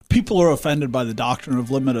people who are offended by the doctrine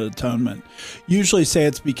of limited atonement usually say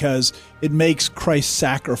it's because it makes Christ's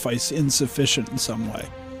sacrifice insufficient in some way.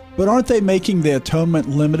 But aren't they making the atonement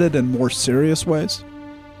limited in more serious ways?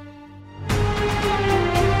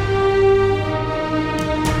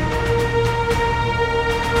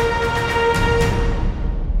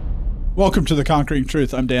 Welcome to The Conquering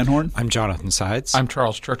Truth. I'm Dan Horn. I'm Jonathan Sides. I'm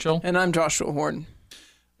Charles Churchill. And I'm Joshua Horn.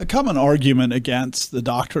 A common argument against the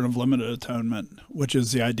doctrine of limited atonement, which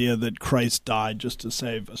is the idea that Christ died just to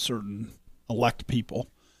save a certain elect people,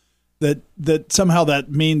 that somehow that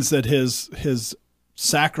means that his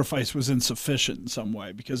sacrifice was insufficient in some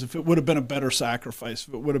way, because if it would have been a better sacrifice,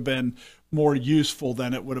 if it would have been more useful,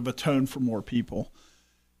 then it would have atoned for more people.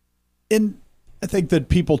 And I think that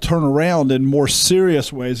people turn around in more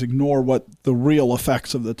serious ways, ignore what the real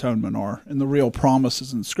effects of the atonement are and the real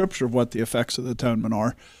promises in Scripture of what the effects of the atonement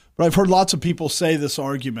are. But I've heard lots of people say this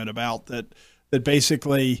argument about that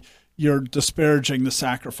basically you're disparaging the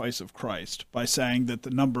sacrifice of Christ by saying that the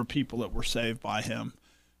number of people that were saved by him,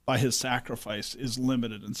 by his sacrifice, is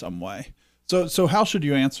limited in some way. So how should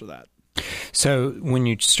you answer that? So when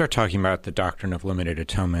you start talking about the doctrine of limited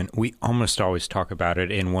atonement, we almost always talk about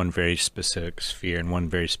it in one very specific sphere, in one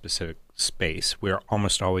very specific space. We're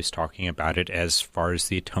almost always talking about it as far as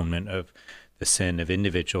the atonement of the sin of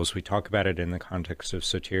individuals. We talk about it in the context of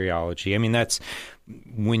soteriology. I mean, that's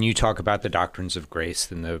when you talk about the doctrines of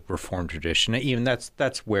grace in the Reformed tradition, even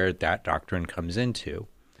that's where that doctrine comes into.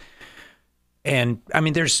 And I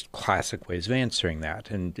mean, there's classic ways of answering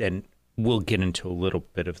that, and we'll get into a little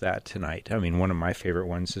bit of that tonight. I mean, one of my favorite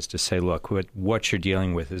ones is to say, look, what you're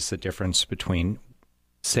dealing with is the difference between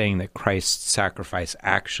saying that Christ's sacrifice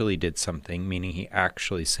actually did something, meaning he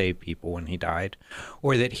actually saved people when he died,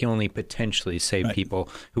 or that he only potentially saved people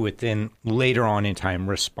who would then later on in time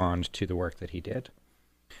respond to the work that he did.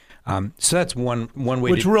 So that's one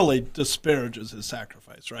way. Which really disparages his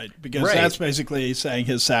sacrifice, right? Because that's basically saying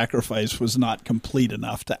his sacrifice was not complete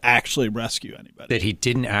enough to actually rescue anybody. That he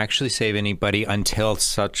didn't actually save anybody until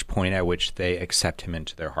such point at which they accept him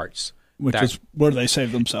into their hearts. Which is where they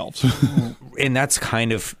save themselves. And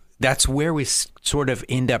that's where we sort of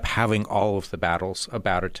end up having all of the battles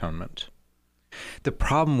about atonement. The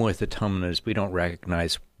problem with atonement is we don't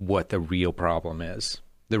recognize what the real problem is.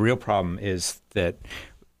 The real problem is that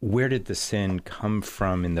where did the sin come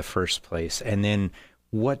from in the first place? And then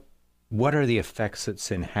what are the effects that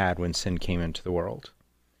sin had when sin came into the world?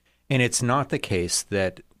 And it's not the case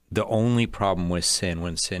that the only problem with sin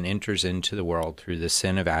when sin enters into the world through the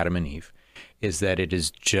sin of Adam and Eve is that it is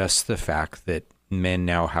just the fact that men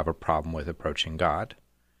now have a problem with approaching God.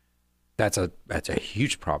 That's a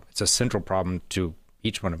huge problem. It's a central problem to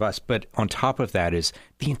each one of us. But on top of that is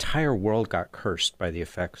the entire world got cursed by the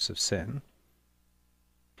effects of sin.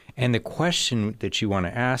 And the question that you want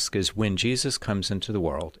to ask is, when Jesus comes into the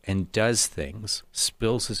world and does things,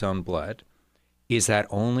 spills his own blood, is that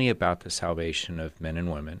only about the salvation of men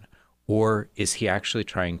and women, or is he actually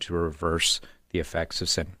trying to reverse the effects of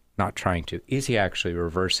sin? Not trying to. Is he actually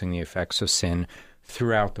reversing the effects of sin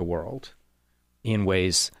throughout the world in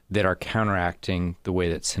ways that are counteracting the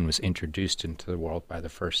way that sin was introduced into the world by the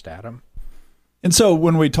first Adam? And so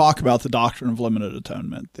when we talk about the doctrine of limited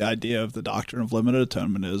atonement, the idea of the doctrine of limited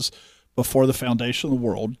atonement is before the foundation of the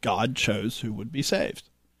world, God chose who would be saved.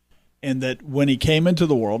 And that when he came into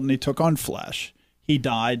the world and he took on flesh, he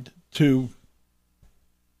died to,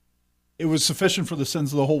 it was sufficient for the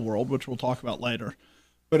sins of the whole world, which we'll talk about later.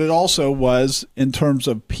 But it also was, in terms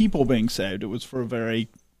of people being saved, it was for a very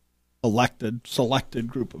elected, selected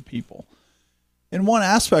group of people. And one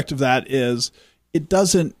aspect of that is it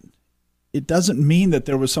doesn't mean that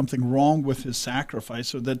there was something wrong with his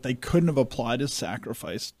sacrifice or that they couldn't have applied his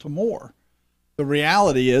sacrifice to more. The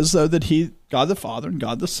reality is, though, that God the Father and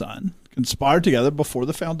God the Son conspired together before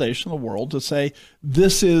the foundation of the world to say,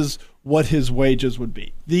 this is what his wages would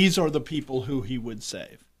be. These are the people who he would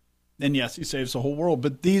save. And yes, he saves the whole world,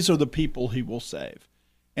 but these are the people he will save.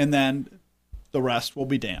 And then the rest will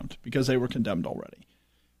be damned because they were condemned already.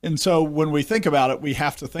 And so when we think about it, we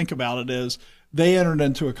have to think about it as they entered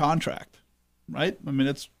into a contract. Right? I mean,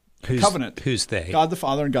 it's covenant. Who's they? God the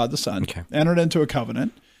Father and God the Son okay. entered into a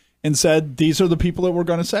covenant and said, these are the people that we're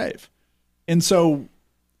going to save. And so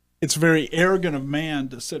it's very arrogant of man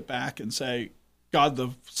to sit back and say, God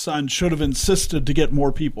the Son should have insisted to get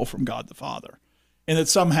more people from God the Father. And that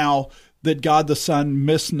somehow that God the Son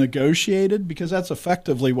misnegotiated, because that's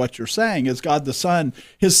effectively what you're saying, is God the Son,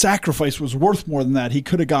 his sacrifice was worth more than that. He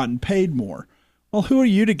could have gotten paid more. Well, who are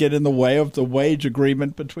you to get in the way of the wage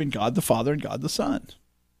agreement between God the Father and God the Son?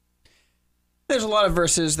 There's a lot of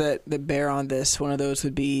verses that bear on this. One of those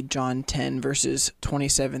would be John 10, verses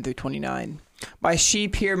 27 through 29. My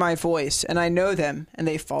sheep hear my voice, and I know them, and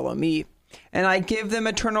they follow me. And I give them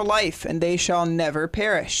eternal life, and they shall never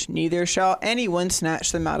perish, neither shall anyone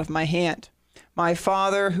snatch them out of my hand. My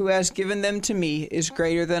Father, who has given them to me, is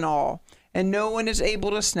greater than all, and no one is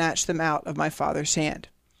able to snatch them out of my Father's hand.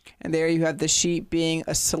 And there you have the sheep being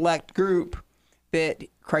a select group that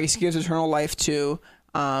Christ gives eternal life to,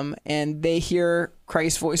 and they hear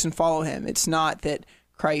Christ's voice and follow him. It's not that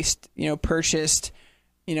Christ, purchased,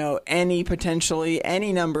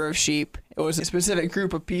 any number of sheep. It was a specific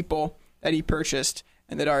group of people that he purchased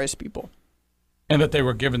and that are his people. And that they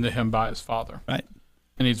were given to him by his Father. Right.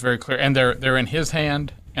 And he's very clear. And they're in his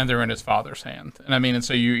hand and they're in his Father's hand. And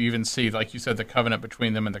so you even see, like you said, the covenant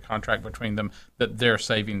between them and the contract between them, that they're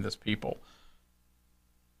saving this people.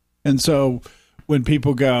 And so when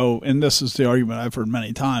people go, and this is the argument I've heard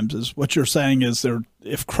many times, is what you're saying is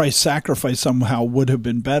if Christ's sacrifice somehow would have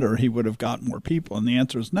been better, he would have got more people. And the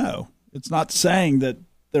answer is no. It's not saying that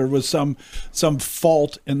there was some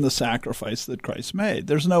fault in the sacrifice that Christ made.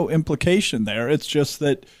 There's no implication there. It's just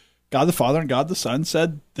that God the Father and God the Son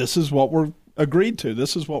said, this is what we're agreed to.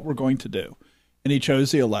 This is what we're going to do. And he chose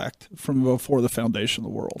the elect from before the foundation of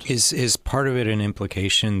the world. Is part of it an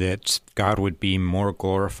implication that God would be more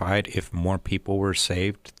glorified if more people were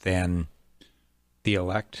saved than the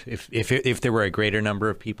elect? If there were a greater number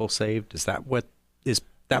of people saved, is that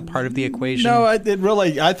that part of the equation? No, I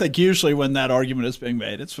think usually when that argument is being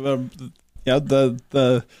made, it's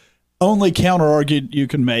the only counter argument you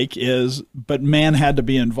can make is, but man had to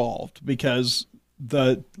be involved because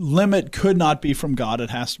the limit could not be from God; it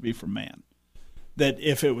has to be from man. That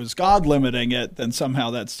if it was God limiting it, then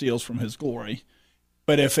somehow that steals from his glory.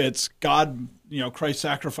 But if it's God, Christ's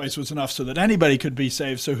sacrifice was enough so that anybody could be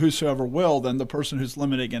saved, so whosoever will, then the person who's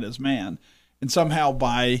limiting it is man. And somehow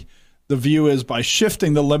the view is by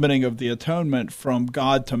shifting the limiting of the atonement from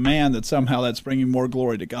God to man, that somehow that's bringing more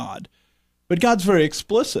glory to God. But God's very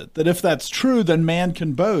explicit that if that's true, then man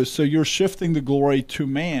can boast. So you're shifting the glory to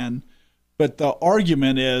man. But the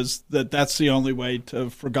argument is that that's the only way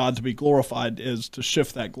for God to be glorified is to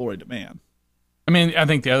shift that glory to man. I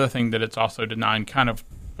think the other thing that it's also denying, kind of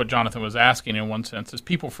what Jonathan was asking in one sense, is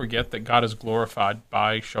people forget that God is glorified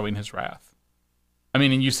by showing his wrath.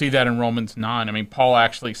 And you see that in Romans 9. Paul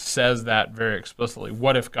actually says that very explicitly.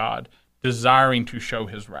 What if God, desiring to show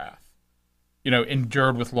his wrath,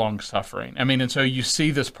 endured with long suffering? And so you see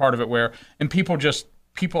this part of it where, and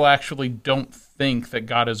people actually don't think that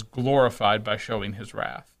God is glorified by showing his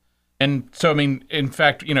wrath. And so, in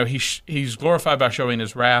fact, he's glorified by showing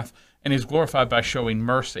his wrath, and he's glorified by showing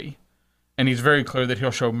mercy. And he's very clear that he'll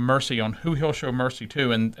show mercy on who he'll show mercy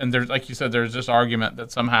to. And there's, like you said, there's this argument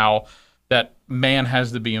that somehow that man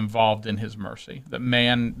has to be involved in his mercy, that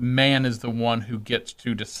man is the one who gets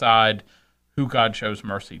to decide who God shows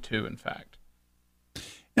mercy to, in fact.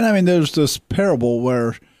 And there's this parable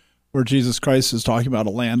where Jesus Christ is talking about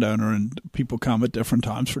a landowner and people come at different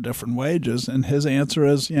times for different wages. And his answer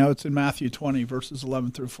is, it's in Matthew 20, verses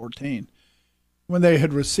 11 through 14. When they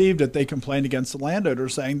had received it, they complained against the landowner,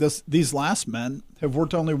 saying, these last men have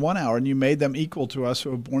worked only 1 hour, and you made them equal to us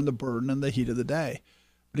who have borne the burden and the heat of the day.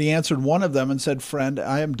 But he answered one of them and said, Friend,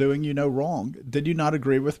 I am doing you no wrong. Did you not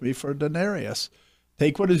agree with me for a denarius?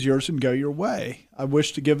 Take what is yours and go your way. I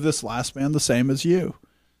wish to give this last man the same as you.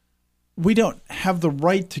 We don't have the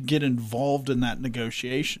right to get involved in that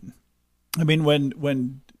negotiation.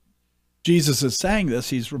 When Jesus is saying this,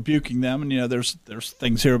 he's rebuking them, and there's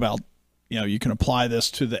things here about you can apply this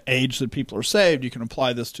to the age that people are saved. You can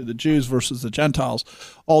apply this to the Jews versus the Gentiles,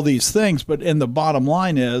 all these things. But in the bottom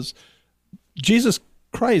line is Jesus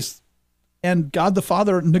Christ and God the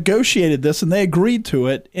Father negotiated this, and they agreed to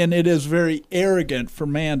it. And it is very arrogant for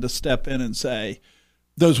man to step in and say,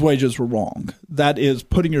 those wages were wrong. That is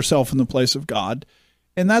putting yourself in the place of God.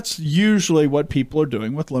 And that's usually what people are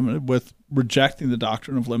doing with rejecting the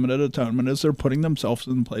doctrine of limited atonement, is they're putting themselves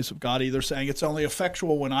in the place of God, either saying it's only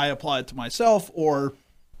effectual when I apply it to myself, or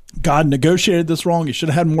God negotiated this wrong, he should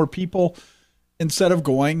have had more people, instead of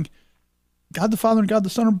going, God the Father and God the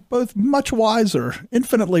Son are both much wiser,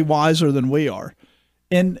 infinitely wiser than we are.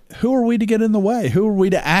 And who are we to get in the way? Who are we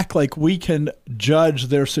to act like we can judge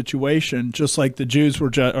their situation, just like the Jews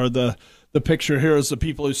were, or the picture here is the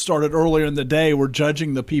people who started earlier in the day were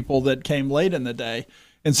judging the people that came late in the day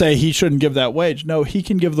and say he shouldn't give that wage. No, he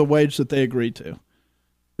can give the wage that they agreed to.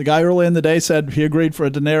 The guy early in the day said he agreed for a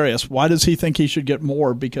denarius. Why does he think he should get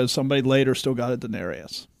more because somebody later still got a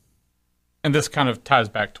denarius? And this kind of ties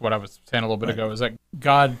back to what I was saying a little bit ago, is that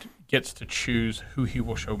God gets to choose who he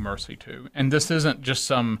will show mercy to. And this isn't just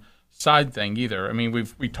some side thing either. I mean,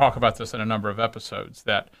 we talk about this in a number of episodes,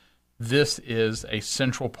 that this is a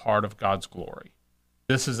central part of God's glory.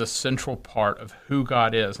 This is a central part of who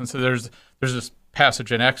God is. And so there's this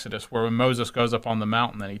passage in Exodus where when Moses goes up on the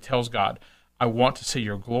mountain and he tells God, I want to see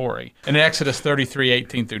your glory. And in Exodus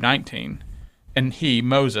 33:18 through 19, and he,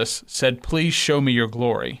 Moses, said, please show me your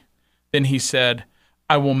glory. Then he said,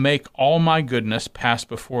 I will make all my goodness pass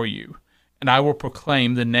before you, and I will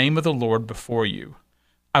proclaim the name of the Lord before you.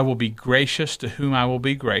 I will be gracious to whom I will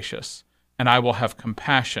be gracious, and I will have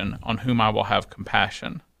compassion on whom I will have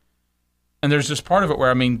compassion. And there's this part of it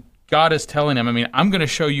where, God is telling him, I'm going to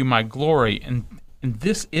show you my glory, and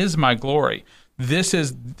this is my glory. This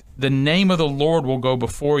is the name of the Lord will go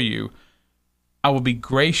before you. I will be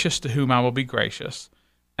gracious to whom I will be gracious,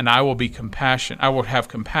 and I will have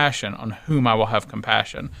compassion on whom I will have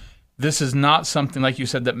compassion. This is not something, like you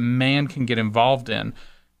said, that man can get involved in.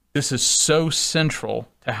 This is so central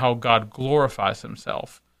to how God glorifies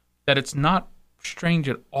himself that it's not strange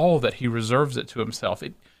at all that he reserves it to himself.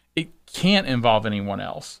 It can't involve anyone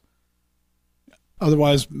else.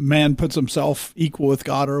 Otherwise, man puts himself equal with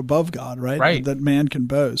God or above God, right? Right. That man can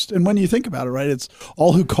boast. And when you think about it, right, it's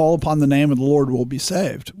all who call upon the name of the Lord will be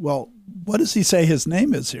saved. Well, what does he say his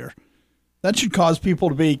name is here? That should cause people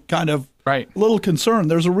to be kind of a little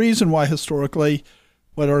concerned. There's a reason why historically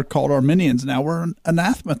what are called Arminians now were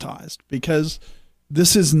anathematized, because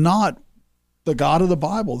this is not the God of the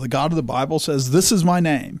Bible. The God of the Bible says, this is my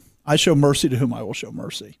name. I show mercy to whom I will show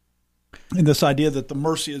mercy. And this idea that the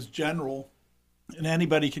mercy is general and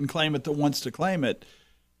anybody can claim it that wants to claim it,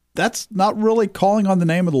 that's not really calling on the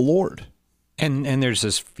name of the Lord. And there's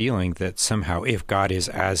this feeling that somehow if God is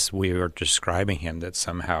as we are describing him, that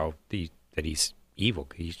somehow that he's evil.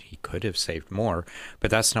 He could have saved more,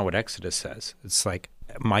 but that's not what Exodus says. It's like,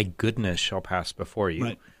 my goodness shall pass before you.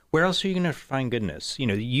 Right. Where else are you going to find goodness?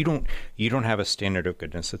 You don't have a standard of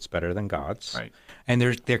goodness that's better than God's. Right. And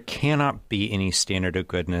there cannot be any standard of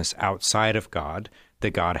goodness outside of God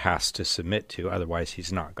that God has to submit to, otherwise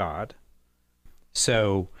he's not God.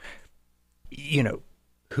 So,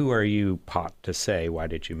 who are you, pot, to say, why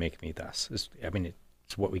did you make me thus? It's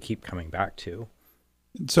what we keep coming back to.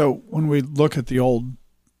 So when we look at the Old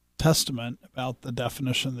Testament about the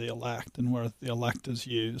definition of the elect and where the elect is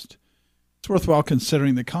used, it's worthwhile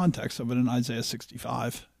considering the context of it in Isaiah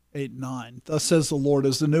 65, 8 and 9. Thus says the Lord,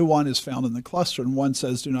 as the new wine is found in the cluster, and one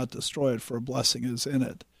says, do not destroy it, for a blessing is in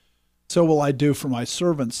it. So will I do for my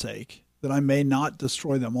servant's sake, that I may not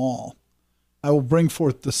destroy them all. I will bring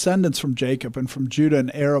forth descendants from Jacob and from Judah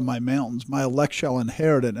an heir of my mountains. My elect shall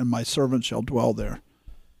inherit it, and my servant shall dwell there.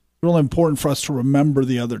 It's really important for us to remember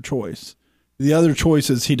the other choice. The other choice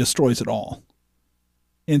is he destroys it all.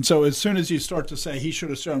 And so as soon as you start to say he should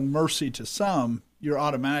have shown mercy to some, you're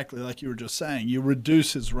automatically, like you were just saying, you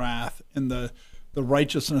reduce his wrath and the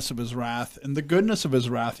righteousness of his wrath and the goodness of his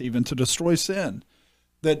wrath even to destroy sin.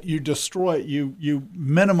 That you destroy, you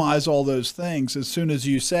minimize all those things as soon as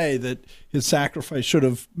you say that his sacrifice should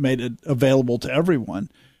have made it available to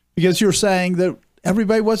everyone. Because you're saying that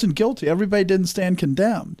everybody wasn't guilty. Everybody didn't stand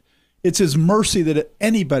condemned. It's his mercy that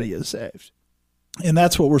anybody is saved. And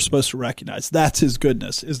that's what we're supposed to recognize. That's his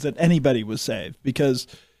goodness, is that anybody was saved. Because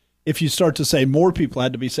if you start to say more people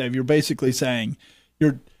had to be saved, you're basically saying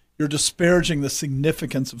you're disparaging the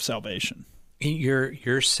significance of salvation.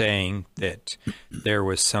 You're saying that there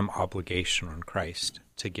was some obligation on Christ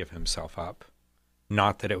to give himself up,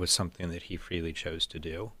 not that it was something that he freely chose to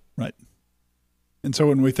do. Right. And so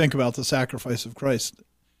when we think about the sacrifice of Christ,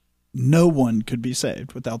 no one could be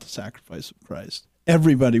saved without the sacrifice of Christ.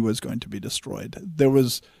 Everybody was going to be destroyed.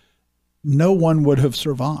 No one would have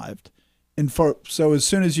survived. And so as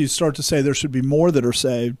soon as you start to say there should be more that are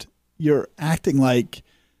saved, you're acting like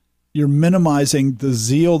you're minimizing the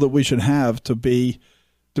zeal that we should have to be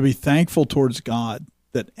thankful towards God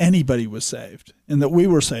that anybody was saved and that we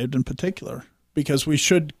were saved in particular, because we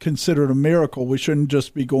should consider it a miracle. We shouldn't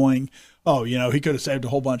just be going, oh, he could have saved a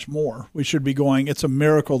whole bunch more. We should be going, it's a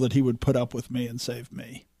miracle that he would put up with me and save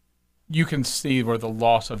me. You can see where the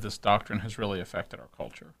loss of this doctrine has really affected our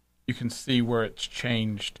culture. You can see where it's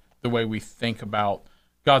changed the way we think about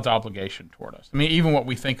God's obligation toward us. Even what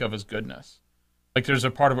we think of as goodness. Like there's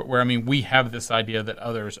a part of it where, we have this idea that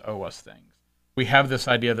others owe us things. We have this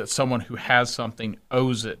idea that someone who has something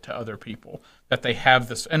owes it to other people, that they have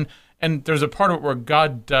this. And there's a part of it where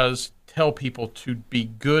God does tell people to be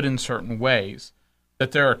good in certain ways,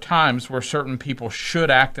 that there are times where certain people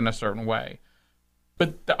should act in a certain way.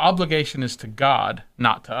 But the obligation is to God,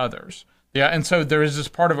 not to others. Yeah, and so there is this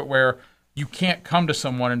part of it where you can't come to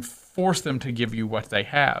someone and force them to give you what they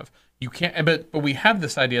have. You can't, but we have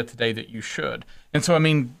this idea today that you should. And so, I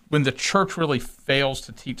mean, when the church really fails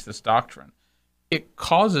to teach this doctrine, it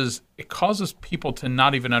causes people to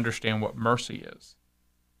not even understand what mercy is.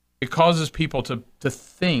 It causes people to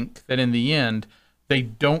think that in the end, they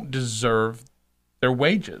don't deserve their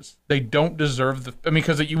wages. They don't deserve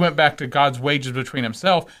because you went back to God's wages between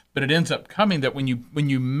himself, but it ends up coming that when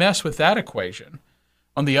you mess with that equation,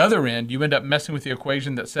 on the other end, you end up messing with the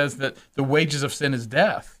equation that says that the wages of sin is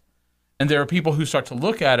death. And there are people who start to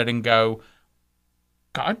look at it and go,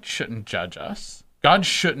 God shouldn't judge us. God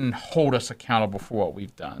shouldn't hold us accountable for what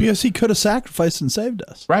we've done. Because he could have sacrificed and saved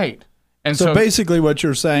us. Right. And so basically what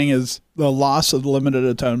you're saying is the loss of the limited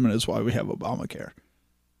atonement is why we have Obamacare.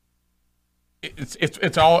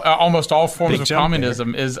 It's all almost all forms of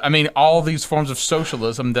communism all these forms of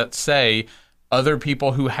socialism that say other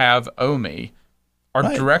people who owe me are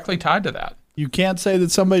directly tied to that. You can't say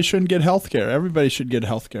that somebody shouldn't get health care. Everybody should get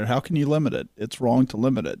health care. How can you limit it? It's wrong to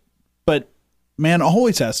limit it. But man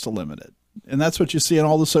always has to limit it. And that's what you see in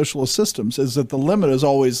all the socialist systems, is that the limit is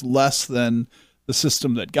always less than the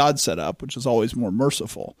system that God set up, which is always more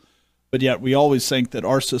merciful. But yet we always think that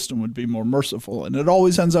our system would be more merciful, and it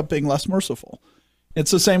always ends up being less merciful.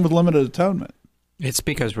 It's the same with limited atonement. It's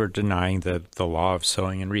because we're denying the law of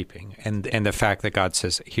sowing and reaping, and the fact that God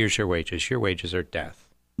says, here's your wages. Your wages are death.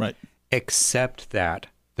 Right. Except that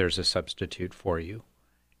there's a substitute for you.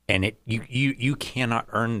 And you cannot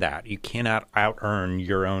earn that. You cannot out-earn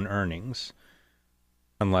your own earnings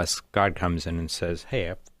unless God comes in and says,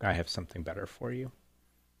 hey, I have something better for you.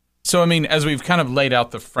 So, I mean, as we've kind of laid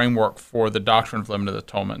out the framework for the doctrine of limited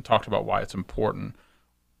atonement and talked about why it's important,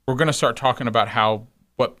 we're going to start talking about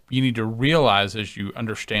what you need to realize as you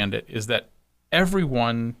understand it is that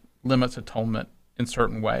everyone limits atonement in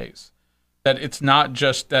certain ways. That it's not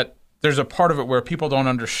just that there's a part of it where people don't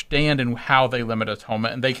understand and how they limit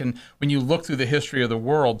atonement. And they can, when you look through the history of the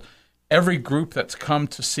world, every group that's come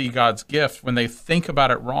to see God's gift, when they think about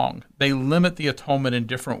it wrong, they limit the atonement in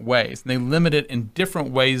different ways. And they limit it in different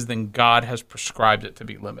ways than God has prescribed it to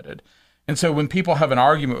be limited. And so when people have an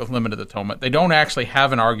argument with limited atonement, they don't actually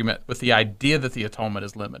have an argument with the idea that the atonement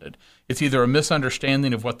is limited. It's either a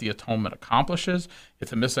misunderstanding of what the atonement accomplishes,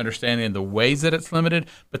 it's a misunderstanding of the ways that it's limited,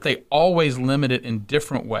 but they always limit it in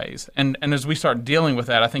different ways. And as we start dealing with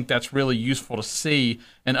that, I think that's really useful to see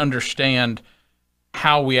and understand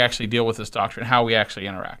how we actually deal with this doctrine, how we actually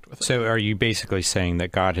interact with it. So are you basically saying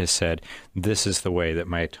that God has said, this is the way that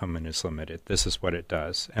my atonement is limited, this is what it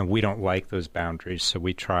does, and we don't like those boundaries, so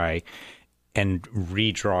we try and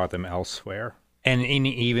redraw them elsewhere? And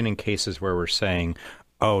even in cases where we're saying,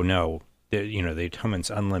 oh no, the atonement's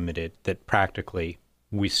unlimited, that practically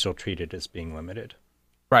we still treat it as being limited.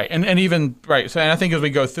 Right, and even, right, so and I think as we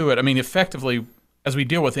go through it, I mean, effectively, as we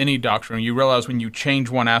deal with any doctrine, you realize when you change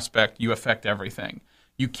one aspect, you affect everything.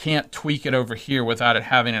 You can't tweak it over here without it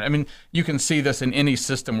having it. I mean, you can see this in any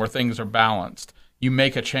system where things are balanced. You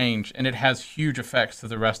make a change, and it has huge effects to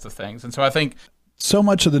the rest of things. And so I think so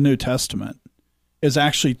much of the New Testament is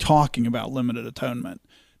actually talking about limited atonement.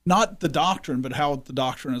 Not the doctrine, but how the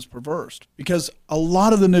doctrine is perversed. Because a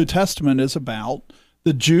lot of the New Testament is about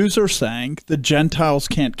the Jews are saying the Gentiles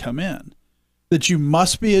can't come in, that you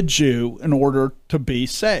must be a Jew in order to be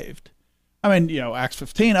saved. I mean, Acts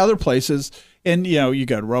 15, other places, and, you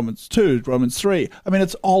go to Romans 2, Romans 3. I mean,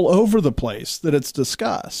 it's all over the place that it's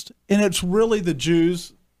discussed. And it's really the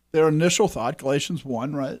Jews, their initial thought, Galatians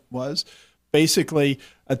 1, right, was basically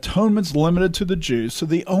atonement's limited to the Jews, so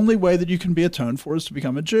the only way that you can be atoned for is to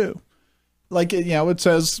become a Jew. Like, it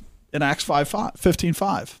says in Acts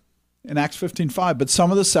 15:5. In Acts 15:5, but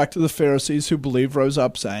some of the sect of the Pharisees who believed rose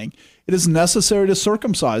up, saying, it is necessary to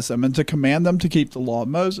circumcise them and to command them to keep the law of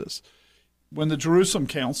Moses. When the Jerusalem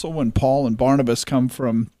Council, when Paul and Barnabas come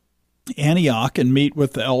from Antioch and meet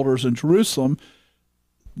with the elders in Jerusalem,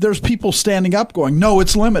 there's people standing up going, no,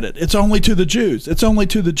 it's limited. It's only to the Jews. It's only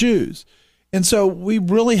to the Jews. And so we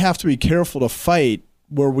really have to be careful to fight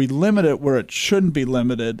where we limit it where it shouldn't be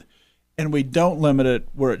limited, and we don't limit it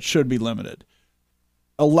where it should be limited.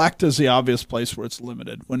 Elect is the obvious place where it's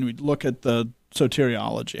limited. When we look at the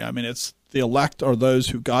soteriology, I mean, it's the elect are those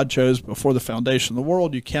who God chose before the foundation of the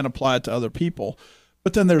world. You can't apply it to other people.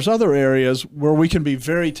 But then there's other areas where we can be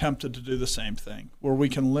very tempted to do the same thing, where we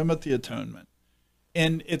can limit the atonement.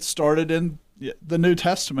 And it started in the New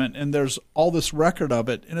Testament, and there's all this record of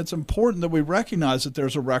it. And it's important that we recognize that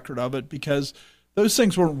there's a record of it, because those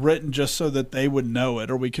things weren't written just so that they would know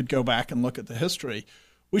it or we could go back and look at the history.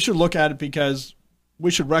 We should look at it because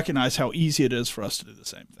we should recognize how easy it is for us to do the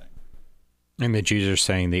same thing. And the Jews are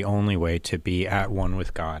saying the only way to be at one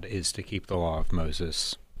with God is to keep the law of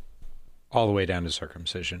Moses all the way down to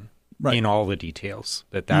circumcision. in all the details.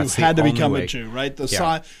 That's you had the to only become way. a Jew, right?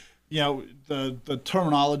 Yeah. The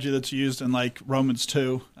terminology that's used in like Romans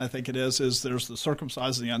 2, I think it is there's the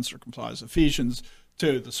circumcised and the uncircumcised. Ephesians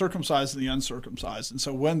 2, the circumcised and the uncircumcised. And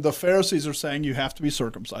so when the Pharisees are saying you have to be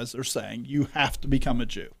circumcised, they're saying you have to become a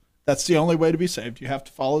Jew. That's the only way to be saved. You have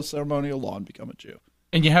to follow ceremonial law and become a Jew.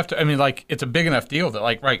 And you have to, it's a big enough deal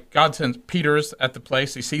that, God sends Peter's at the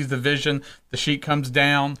place. He sees the vision. The sheet comes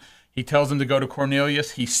down. He tells him to go to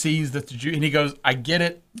Cornelius. He sees that the Jew, and he goes, I get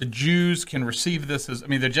it. The Jews can receive this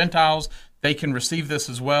the Gentiles, they can receive this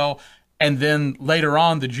as well. And then later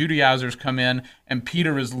on, the Judaizers come in, and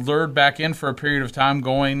Peter is lured back in for a period of time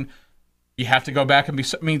going, you have to go back and be,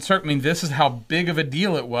 this is how big of a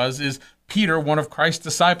deal it was, is Peter, one of Christ's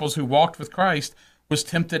disciples who walked with Christ, was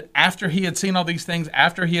tempted after he had seen all these things,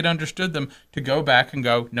 after he had understood them, to go back and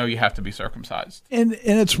go, no, you have to be circumcised. And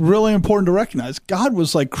it's really important to recognize God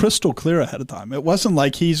was like crystal clear ahead of time. It wasn't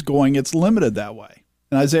like he's going, it's limited that way.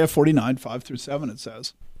 In Isaiah 49, 5-7, it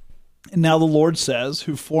says, and now the Lord says,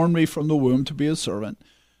 who formed me from the womb to be his servant,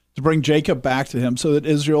 to bring Jacob back to him so that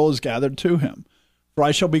Israel is gathered to him. For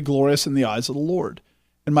I shall be glorious in the eyes of the Lord,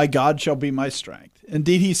 and my God shall be my strength.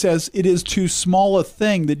 Indeed, he says, it is too small a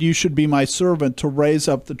thing that you should be my servant to raise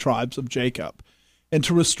up the tribes of Jacob and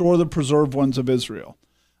to restore the preserved ones of Israel.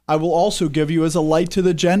 I will also give you as a light to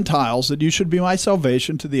the Gentiles, that you should be my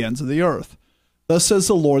salvation to the ends of the earth. Thus says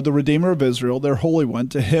the Lord, the Redeemer of Israel, their Holy One,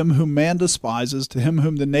 to him whom man despises, to him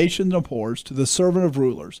whom the nation abhors, to the servant of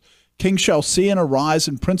rulers. Kings shall see and arise,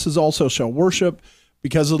 and princes also shall worship,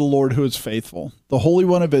 because of the Lord who is faithful, the Holy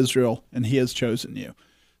One of Israel, and he has chosen you.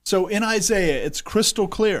 So in Isaiah, it's crystal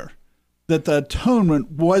clear that the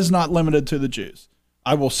atonement was not limited to the Jews.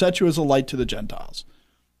 I will set you as a light to the Gentiles.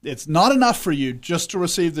 It's not enough for you just to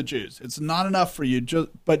receive the Jews. It's not enough for you,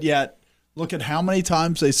 but yet look at how many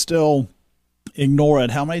times they still ignore it,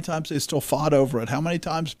 how many times they still fought over it, how many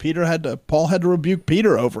times Paul had to rebuke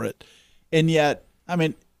Peter over it. And yet,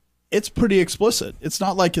 it's pretty explicit. It's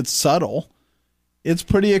not like it's subtle. It's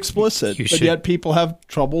pretty explicit, but yet people have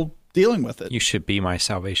trouble dealing with it. You should be my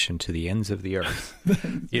salvation to the ends of the earth.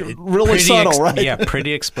 Really subtle, right? Yeah,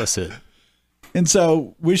 pretty explicit. And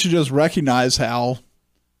so we should just recognize how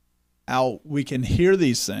we can hear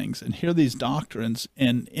these things and hear these doctrines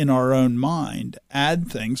and in our own mind add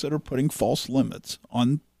things that are putting false limits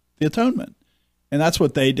on the atonement. And that's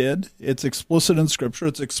what they did. It's explicit in Scripture.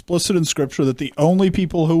 It's explicit in Scripture that the only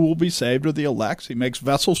people who will be saved are the elects. He makes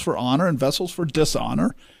vessels for honor and vessels for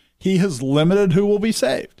dishonor. He has limited who will be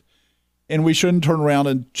saved. And we shouldn't turn around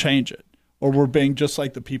and change it, or we're being just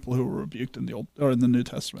like the people who were rebuked in the New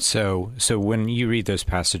Testament. So when you read those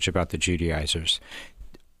passages about the Judaizers,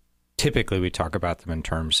 typically we talk about them in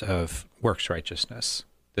terms of works righteousness,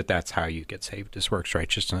 that's how you get saved, is works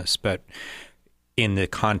righteousness. But in the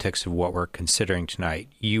context of what we're considering tonight,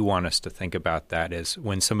 you want us to think about that as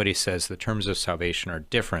when somebody says the terms of salvation are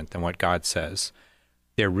different than what God says,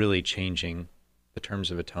 they're really changing the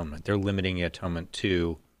terms of atonement. They're limiting the atonement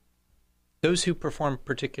to those who perform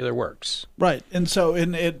particular works. Right. And so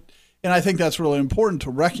and I think that's really important to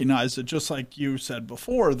recognize that, just like you said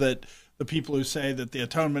before, that the people who say that the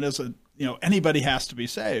atonement isn't, anybody has to be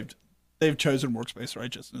saved, they've chosen works-based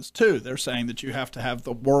righteousness too. They're saying that you have to have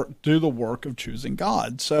do the work of choosing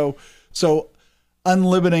God. So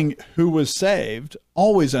unlimiting who was saved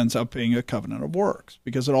always ends up being a covenant of works,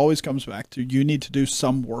 because it always comes back to you need to do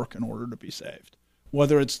some work in order to be saved,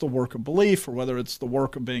 whether it's the work of belief or whether it's the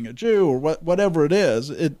work of being a Jew or whatever it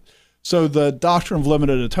is. So the doctrine of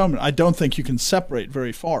limited atonement, I don't think you can separate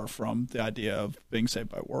very far from the idea of being saved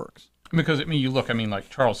by works. Because you look, like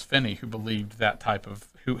Charles Finney, who believed that type of,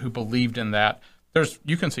 who believed in that.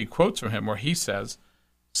 You can see quotes from him where he says,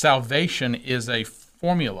 salvation is a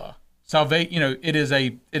formula. It is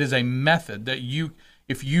a method that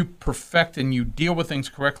if you perfect and you deal with things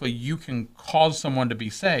correctly, you can cause someone to be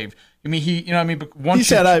saved. He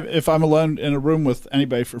said, if I'm alone in a room with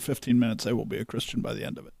anybody for 15 minutes, they will be a Christian by the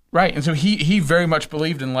end of it. Right, and so he very much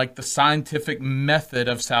believed in the scientific method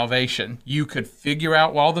of salvation. You could figure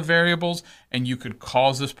out all the variables, and you could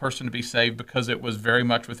cause this person to be saved because it was very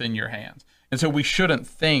much within your hands. And so we shouldn't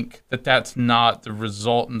think that that's not the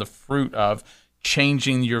result and the fruit of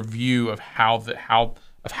changing your view of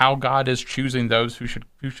how God is choosing those who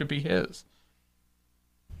should be His.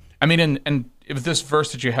 And if this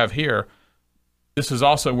verse that you have here, this is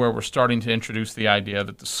also where we're starting to introduce the idea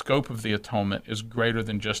that the scope of the atonement is greater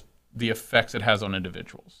than just the effects it has on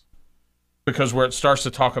individuals. Because where it starts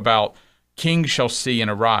to talk about kings shall see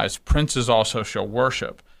and arise, princes also shall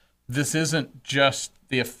worship, this isn't just,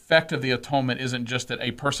 the effect of the atonement isn't just that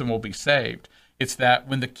a person will be saved. It's that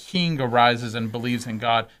when the king arises and believes in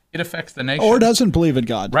God, it affects the nation. Or doesn't believe in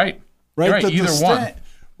God. Right. Right. Either one.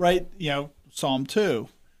 Right. Psalm 2.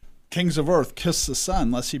 Kings of earth kiss the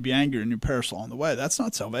Son, lest he be angry and you perish along the way. That's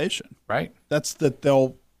not salvation. Right. That's that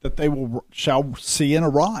they shall see and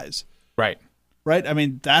arise. Right. Right? I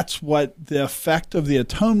mean, that's what the effect of the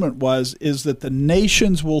atonement was, is that the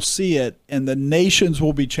nations will see it and the nations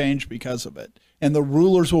will be changed because of it. And the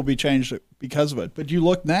rulers will be changed because of it. But you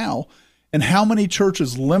look now, and how many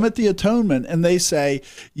churches limit the atonement and they say,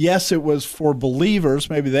 yes, it was for believers,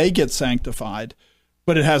 maybe they get sanctified,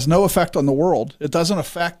 but it has no effect on the world. It doesn't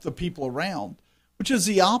affect the people around, which is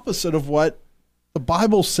the opposite of what the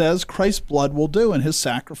Bible says Christ's blood will do and his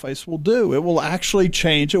sacrifice will do. It will actually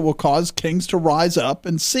change. It will cause kings to rise up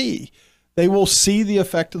and see. They will see the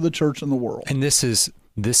effect of the church in the world. And this is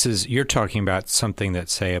you're talking about something that,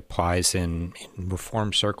 say, applies in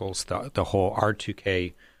Reform circles, the whole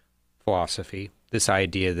R2K philosophy, this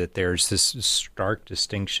idea that there's this stark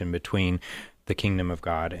distinction between the kingdom of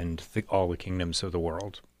God and all the kingdoms of the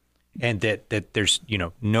world, and that there's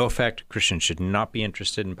no effect. Christians should not be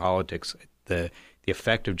interested in politics. The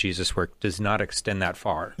effect of Jesus' work does not extend that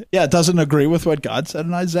far. Yeah, it doesn't agree with what God said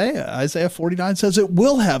in Isaiah. Isaiah 49 says it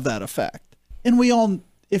will have that effect. And we all,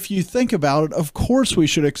 if you think about it, of course we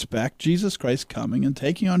should expect Jesus Christ coming and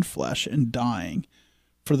taking on flesh and dying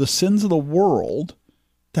for the sins of the world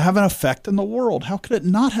to have an effect in the world. How could it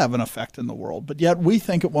not have an effect in the world? But yet we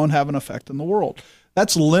think it won't have an effect in the world.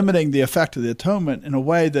 That's limiting the effect of the atonement in a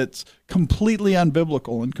way that's completely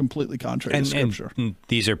unbiblical and completely contrary to Scripture. And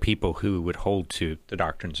these are people who would hold to the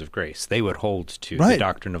doctrines of grace. They would hold to the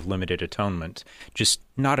doctrine of limited atonement, just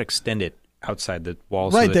not extend it outside the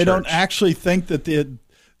walls of the church. They don't actually think that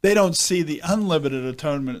they don't see the unlimited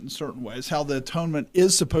atonement in certain ways, how the atonement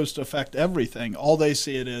is supposed to affect everything. All they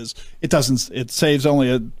see it saves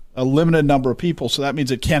only a limited number of people, so that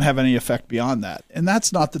means it can't have any effect beyond that. And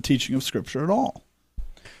that's not the teaching of Scripture at all.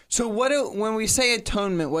 So when we say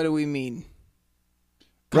atonement, what do we mean?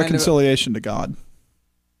 Reconciliation to God.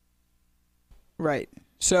 Right.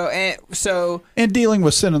 So and dealing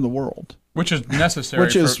with sin in the world, which is necessary.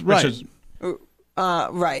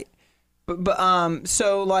 Right. But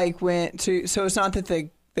so it's not that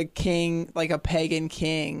the king, like a pagan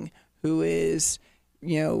king who is,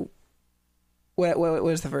 what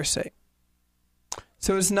does the verse say?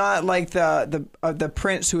 So it's not like the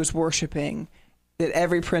prince who is worshiping, that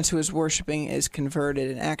every prince who is worshiping is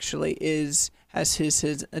converted and actually has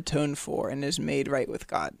his atoned for and is made right with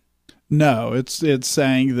God. No, it's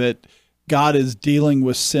saying that God is dealing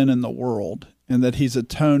with sin in the world and that he's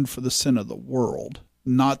atoned for the sin of the world,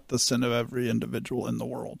 not the sin of every individual in the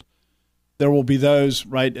world. There will be those,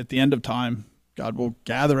 right, at the end of time, God will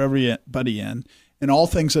gather everybody in, and all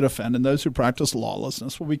things that offend, and those who practice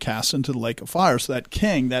lawlessness will be cast into the lake of fire. So that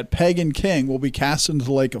king, that pagan king, will be cast into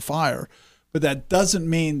the lake of fire. But that doesn't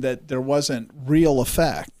mean that there wasn't real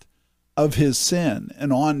effect of his sin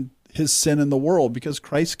and on his sin in the world, because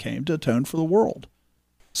Christ came to atone for the world.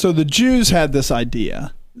 So the Jews had this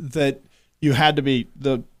idea that you had to be,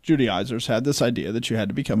 the Judaizers had this idea that you had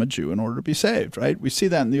to become a Jew in order to be saved, right? We see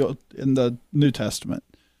that in the New Testament.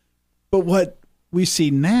 But what we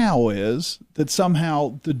see now is that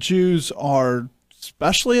somehow the Jews are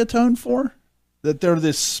specially atoned for, that they're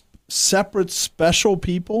this separate, special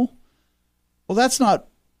people. Well, that's not,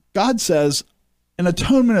 God says an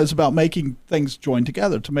atonement is about making things join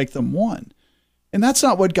together to make them one. And that's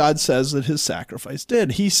not what God says that his sacrifice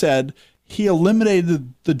did. He said he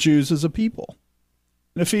eliminated the Jews as a people.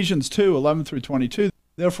 In Ephesians 2:11-22,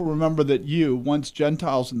 therefore remember that you, once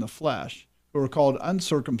Gentiles in the flesh, who are called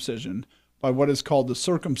uncircumcision by what is called the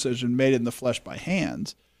circumcision made in the flesh by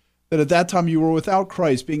hands, that at that time you were without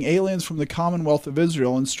Christ, being aliens from the commonwealth of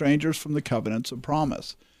Israel and strangers from the covenants of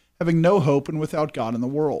promise, having no hope and without God in the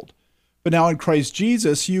world. But now in Christ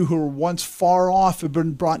Jesus, you who were once far off have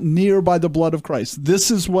been brought near by the blood of Christ.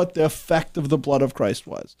 This is what the effect of the blood of Christ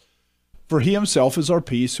was. For he himself is our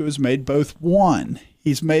peace, who has made both one.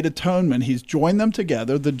 He's made atonement. He's joined them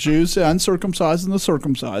together, the Jews, the uncircumcised and the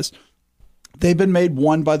circumcised. They've been made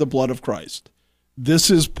one by the blood of Christ. This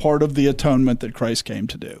is part of the atonement that Christ came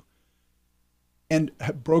to do. And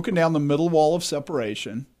broken down the middle wall of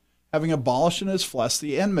separation, having abolished in his flesh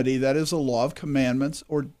the enmity, that is, the law of commandments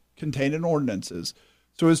or contained in ordinances,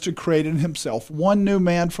 so as to create in himself one new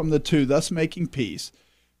man from the two, thus making peace,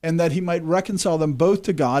 and that he might reconcile them both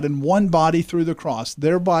to God in one body through the cross,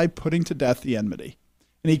 thereby putting to death the enmity.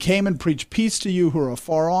 And he came and preached peace to you who are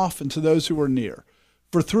afar off and to those who are near.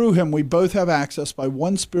 For through him we both have access by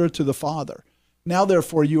one Spirit to the Father. Now,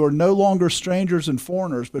 therefore, you are no longer strangers and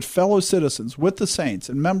foreigners, but fellow citizens with the saints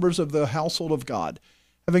and members of the household of God,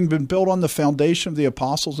 having been built on the foundation of the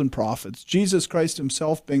apostles and prophets, Jesus Christ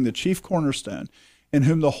himself being the chief cornerstone, in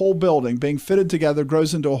whom the whole building, being fitted together,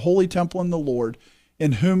 grows into a holy temple in the Lord,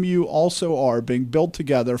 in whom you also are, being built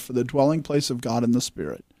together for the dwelling place of God in the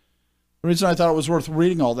Spirit. The reason I thought it was worth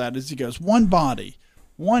reading all that is he goes, one body,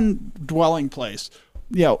 one dwelling place.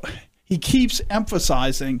 He keeps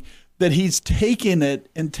emphasizing that he's taken it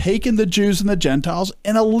and taken the Jews and the Gentiles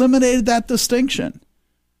and eliminated that distinction.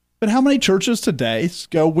 But how many churches today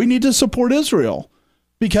go, we need to support Israel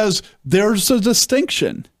because there's a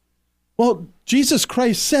distinction? Well, Jesus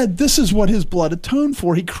Christ said this is what his blood atoned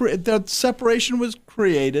for. That separation was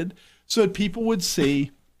created so that people would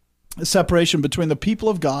see a separation between the people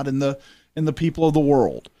of God and the people of the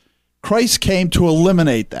world. Christ came to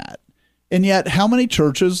eliminate that. And yet, how many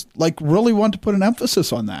churches really want to put an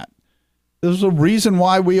emphasis on that? There's a reason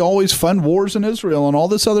why we always fund wars in Israel and all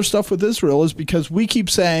this other stuff with Israel is because we keep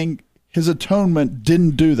saying his atonement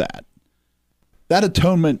didn't do that. That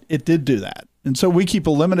atonement, it did do that. And so we keep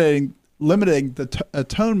limiting the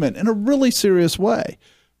atonement in a really serious way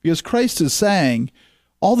because Christ is saying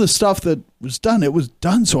all this stuff that was done, it was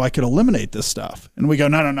done so I could eliminate this stuff. And we go,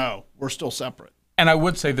 no, we're still separate. And I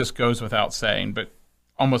would say this goes without saying, but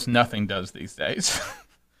almost nothing does these days.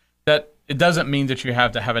 That it doesn't mean that you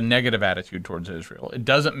have to have a negative attitude towards Israel. It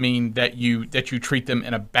doesn't mean that you treat them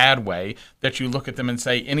in a bad way, that you look at them and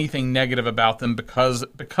say anything negative about them because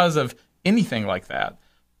of anything like that.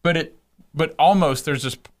 But almost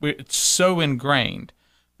it's so ingrained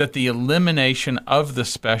that the elimination of the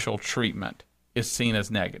special treatment is seen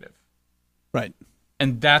as negative. Right.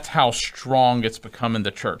 And that's how strong it's become in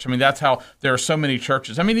the church. I mean, that's how there are so many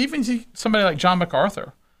churches. I mean, even see somebody like John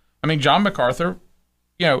MacArthur. I mean, John MacArthur,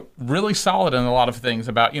 really solid in a lot of things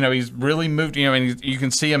about, he's really moved, and you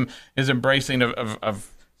can see him is embracing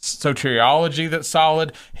of soteriology that's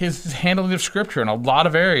solid. His handling of Scripture in a lot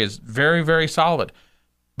of areas, very, very solid.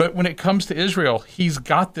 But when it comes to Israel, he's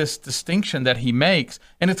got this distinction that he makes,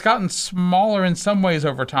 and it's gotten smaller in some ways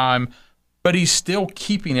over time, but he's still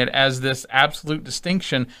keeping it as this absolute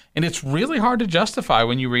distinction, and it's really hard to justify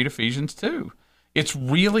when you read Ephesians 2. It's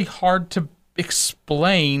really hard to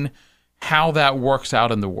explain how that works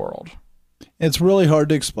out in the world. It's really hard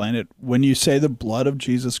to explain it when you say the blood of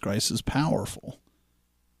Jesus Christ is powerful.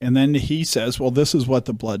 And then he says, well, this is what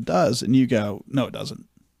the blood does. And you go, no, it doesn't.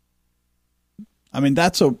 I mean,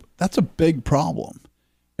 that's a big problem.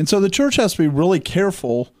 And so the church has to be really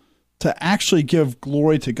careful to actually give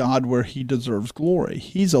glory to God where he deserves glory.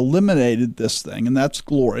 He's eliminated this thing, and that's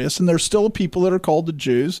glorious. And there's still people that are called the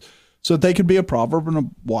Jews so that they could be a proverb and a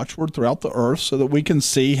watchword throughout the earth so that we can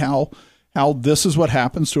see how this is what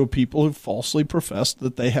happens to a people who falsely profess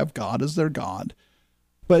that they have God as their God.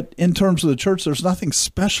 But in terms of the church, there's nothing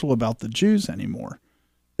special about the Jews anymore.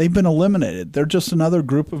 They've been eliminated. They're just another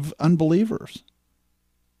group of unbelievers.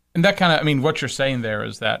 And that kind of, what you're saying there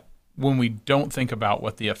is that when we don't think about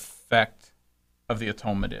what the effect of the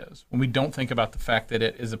atonement is, when we don't think about the fact that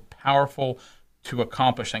it is powerful to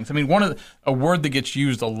accomplish things. A word that gets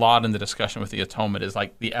used a lot in the discussion with the atonement is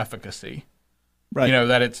like the efficacy. Right.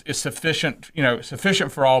 That it's sufficient,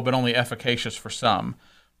 sufficient for all, but only efficacious for some.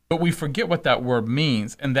 But we forget what that word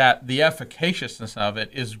means, and that the efficaciousness of it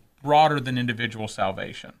is broader than individual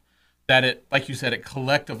salvation. That it, like you said, it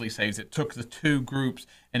collectively saves. It took the two groups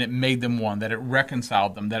and it made them one, that it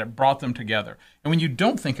reconciled them, that it brought them together. And when you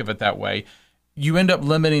don't think of it that way, you end up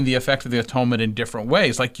limiting the effect of the atonement in different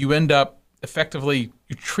ways. Like you end up effectively,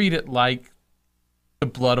 you treat it like the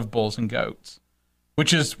blood of bulls and goats,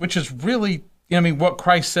 which is really, what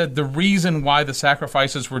Christ said, the reason why the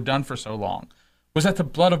sacrifices were done for so long was that the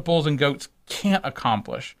blood of bulls and goats can't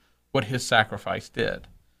accomplish what his sacrifice did.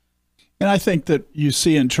 And I think that you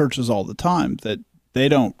see in churches all the time that they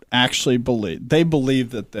don't actually believe. They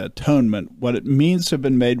believe that the atonement, what it means to have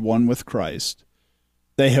been made one with Christ,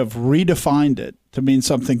 they have redefined it to mean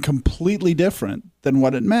something completely different than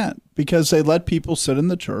what it meant because they let people sit in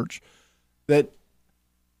the church that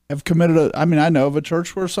have committed I know of a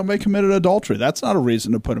church where somebody committed adultery. That's not a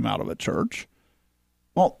reason to put them out of a church.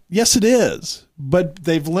 Well, yes, it is. But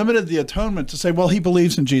they've limited the atonement to say, well, he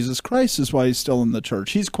believes in Jesus Christ is why he's still in the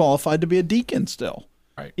church. He's qualified to be a deacon still.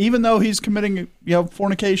 Right. Even though he's committing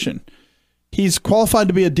fornication. He's qualified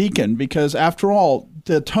to be a deacon because, after all,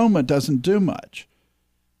 the atonement doesn't do much.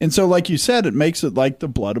 And so, like you said, it makes it like the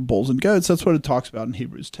blood of bulls and goats. That's what it talks about in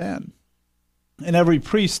Hebrews 10. And every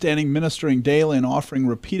priest standing ministering daily and offering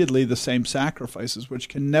repeatedly the same sacrifices, which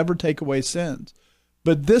can never take away sins.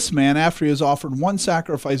 But this man, after he has offered one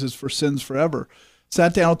sacrifices for sins forever,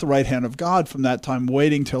 sat down at the right hand of God from that time,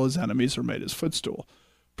 waiting till his enemies are made his footstool.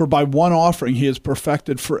 For by one offering he has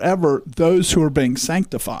perfected forever those who are being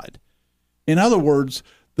sanctified. In other words,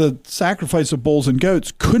 the sacrifice of bulls and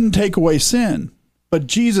goats couldn't take away sin, but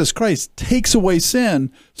Jesus Christ takes away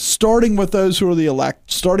sin, starting with those who are the elect,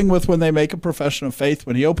 starting with when they make a profession of faith,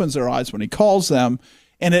 when he opens their eyes, when he calls them,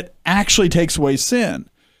 and it actually takes away sin.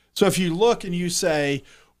 So if you look and you say,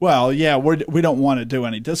 well, yeah, we don't want to do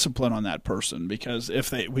any discipline on that person, because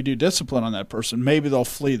if we do discipline on that person, maybe they'll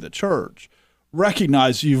flee the church.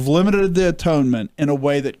 Recognize you've limited the atonement in a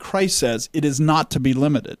way that Christ says it is not to be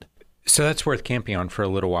limited. So that's worth camping on for a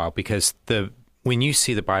little while, because when you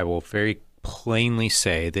see the Bible very plainly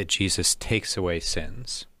say that Jesus takes away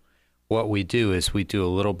sins, what we do is we do a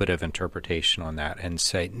little bit of interpretation on that and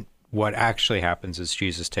say what actually happens is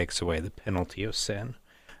Jesus takes away the penalty of sin,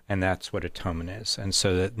 and that's what atonement is. And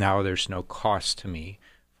so that now there's no cost to me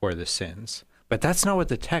for the sins. But that's not what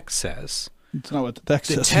the text says. It's not what the text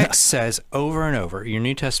says. The text says over and over, your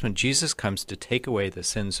New Testament, Jesus comes to take away the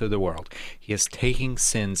sins of the world. He is taking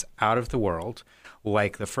sins out of the world,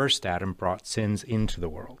 like the first Adam brought sins into the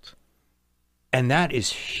world. And that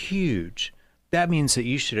is huge. That means that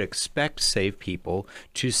you should expect saved people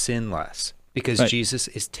to sin less, because right. Jesus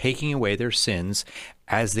is taking away their sins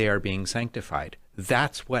as they are being sanctified.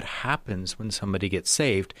 That's what happens when somebody gets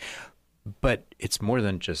saved. But it's more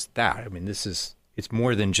than just that. I mean, it's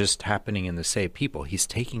more than just happening in the saved people. He's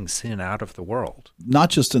taking sin out of the world. Not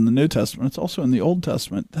just in the New Testament, it's also in the Old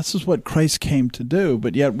Testament. This is what Christ came to do,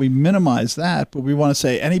 but yet we minimize that, but we want to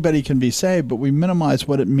say anybody can be saved, but we minimize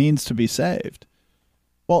what it means to be saved.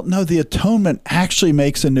 Well, no, the atonement actually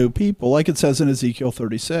makes a new people, like it says in Ezekiel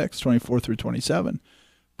 36, 24 through 27.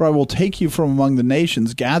 For I will take you from among the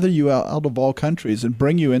nations, gather you out of all countries, and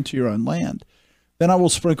bring you into your own land. Then I will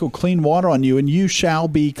sprinkle clean water on you, and you shall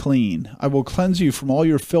be clean. I will cleanse you from all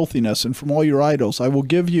your filthiness and from all your idols. I will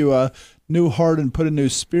give you a new heart and put a new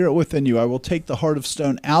spirit within you. I will take the heart of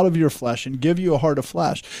stone out of your flesh and give you a heart of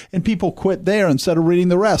flesh. And people quit there instead of reading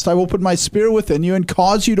the rest. I will put my spirit within you and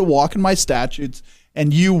cause you to walk in my statutes,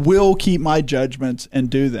 and you will keep my judgments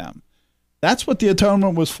and do them. That's what the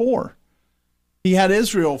atonement was for. He had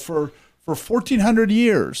Israel for 1,400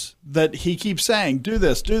 years that he keeps saying, do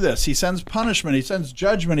this, do this. He sends punishment. He sends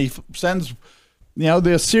judgment. He sends,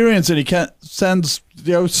 the Assyrians, and he sends,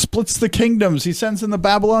 splits the kingdoms. He sends in the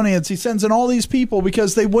Babylonians. He sends in all these people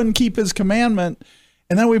because they wouldn't keep his commandment.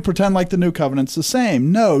 And then we pretend like the new covenant's the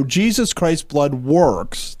same. No, Jesus Christ's blood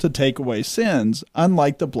works to take away sins,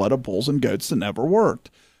 unlike the blood of bulls and goats that never worked.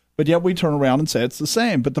 But yet we turn around and say it's the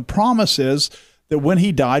same. But the promise is that when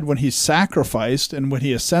he died, when he sacrificed, and when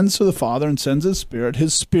he ascends to the Father and sends his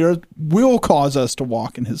Spirit will cause us to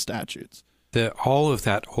walk in his statutes. All of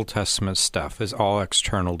that Old Testament stuff is all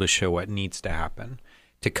external to show what needs to happen.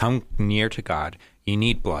 To come near to God, you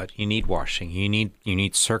need blood, you need washing, you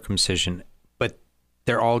need circumcision, but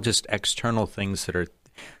they're all just external things that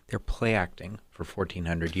they're play acting for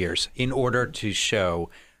 1,400 years in order to show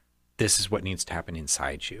this is what needs to happen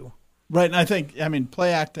inside you. Right, and I think,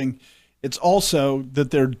 play acting, it's also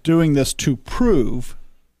that they're doing this to prove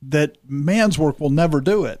that man's work will never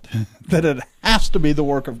do it, that it has to be the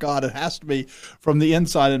work of God. It has to be from the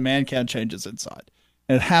inside, and man can't change his inside.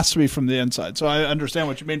 And it has to be from the inside. So I understand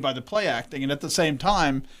what you mean by the play acting, and at the same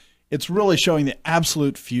time, it's really showing the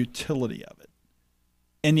absolute futility of it.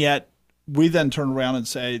 And yet, we then turn around and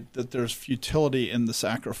say that there's futility in the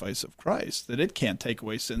sacrifice of Christ, that it can't take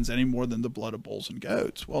away sins any more than the blood of bulls and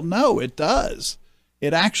goats. Well, no, it does.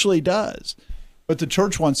 It actually does. But the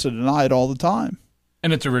church wants to deny it all the time.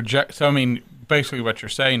 And it's a So, basically what you're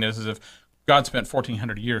saying is if God spent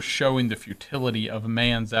 1,400 years showing the futility of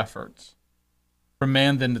man's efforts, for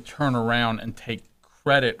man then to turn around and take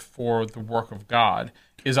credit for the work of God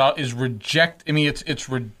is reject.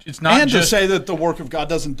 It's not and just to say that the work of God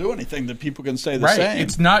doesn't do anything, that people can say the right. same.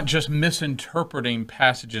 It's not just misinterpreting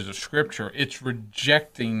passages of Scripture. It's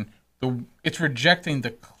rejecting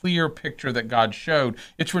the clear picture that God showed.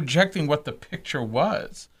 It's rejecting what the picture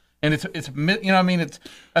was. And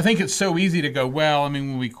I think it's so easy to go,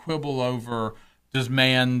 when we quibble over does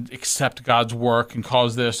man accept God's work and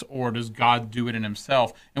cause this, or does God do it in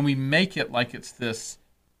himself? And we make it like it's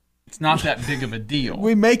not that big of a deal.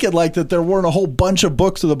 We make it like that there weren't a whole bunch of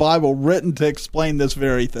books of the Bible written to explain this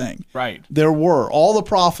very thing. Right. There were. All the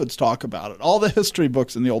prophets talk about it. All the history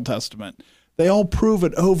books in the Old Testament. They all prove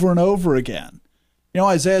it over and over again.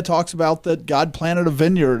 Isaiah talks about that God planted a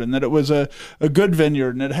vineyard and that it was a good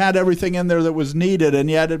vineyard and it had everything in there that was needed, and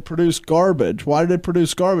yet it produced garbage. Why did it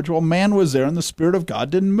produce garbage? Well, man was there and the Spirit of God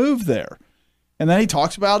didn't move there. And then he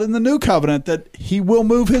talks about in the new covenant that he will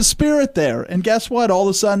move his spirit there. And guess what? All of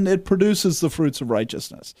a sudden it produces the fruits of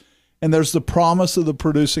righteousness. And there's the promise of the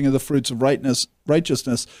producing of the fruits of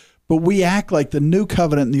righteousness. But we act like the new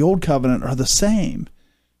covenant and the old covenant are the same,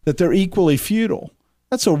 that they're equally futile.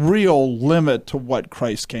 That's a real limit to what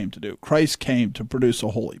Christ came to do. Christ came to produce a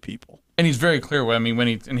holy people. And he's very clear. I mean, when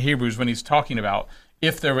he in Hebrews, when he's talking about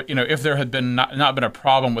if there had been not been a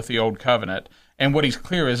problem with the old covenant, and what he's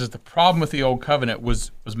clear is the problem with the old covenant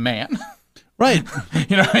was man. Right.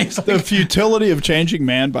 It's like, the futility of changing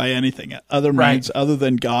man by anything other means other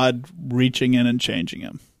than God reaching in and changing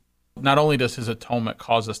him. Not only does his atonement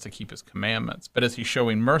cause us to keep his commandments, but as he's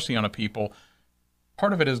showing mercy on a people,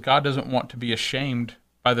 part of it is God doesn't want to be ashamed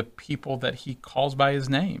by the people that he calls by his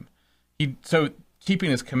name. So keeping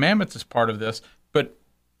his commandments is part of this, but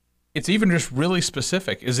it's even just really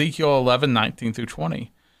specific. Ezekiel 11:19-20.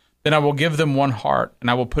 Then I will give them one heart,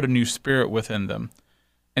 and I will put a new spirit within them,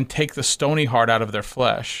 and take the stony heart out of their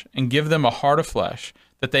flesh, and give them a heart of flesh,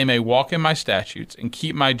 that they may walk in my statutes, and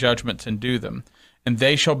keep my judgments, and do them. And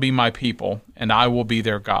they shall be my people, and I will be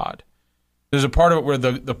their God. There's a part of it where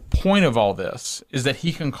the point of all this is that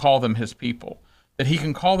he can call them his people. That he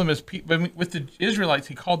can call them his people. With the Israelites,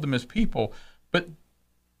 he called them his people. But,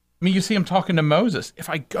 I mean, you see him talking to Moses. If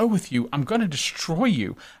I go with you, I'm going to destroy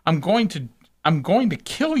you. I'm going to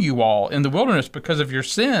kill you all in the wilderness because of your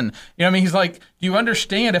sin. He's like, do you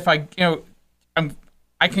understand if I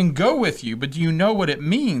can go with you, but do you know what it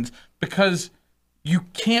means? Because you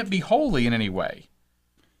can't be holy in any way.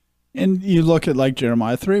 And you look at like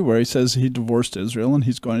Jeremiah 3, where he says he divorced Israel and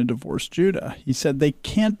he's going to divorce Judah. He said, they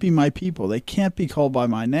can't be my people. They can't be called by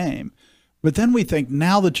my name. But then we think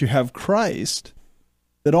now that you have Christ,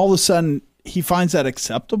 that all of a sudden he finds that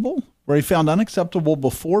acceptable, where he found unacceptable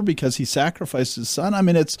before because he sacrificed his son. I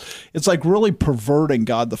mean, it's like really perverting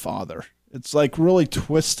God the Father. It's like really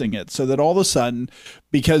twisting it so that all of a sudden,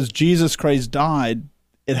 because Jesus Christ died,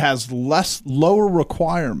 it has lower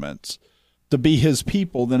requirements to be his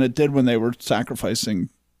people than it did when they were sacrificing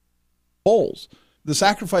bulls. The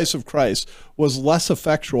sacrifice of Christ was less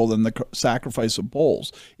effectual than the sacrifice of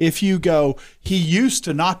bulls. If you go, he used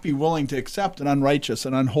to not be willing to accept an unrighteous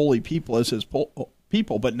and unholy people as his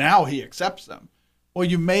people, but now he accepts them. Well,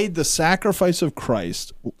 you made the sacrifice of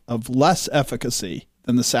Christ of less efficacy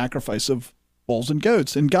than the sacrifice of bulls and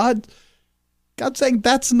goats. And God's saying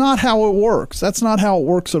that's not how it works. That's not how it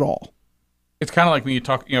works at all. It's kind of like when you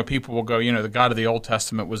talk, people will go, the God of the Old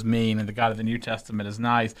Testament was mean and the God of the New Testament is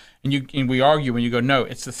nice. And we argue when you go, no,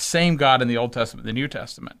 it's the same God in the Old Testament, the New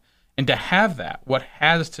Testament. And to have that, what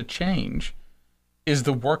has to change is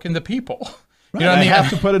the work in the people. Right. They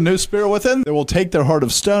have to put a new spirit within. They will take their heart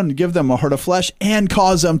of stone and give them a heart of flesh and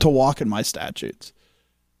cause them to walk in my statutes.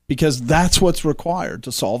 Because that's what's required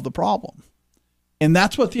to solve the problem. And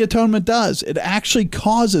that's what the atonement does. It actually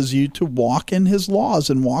causes you to walk in his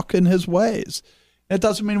laws and walk in his ways. It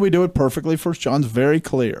doesn't mean we do it perfectly. 1 John's very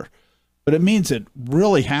clear. But it means it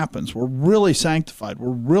really happens. We're really sanctified.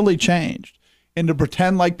 We're really changed. And to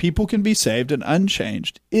pretend like people can be saved and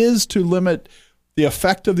unchanged is to limit the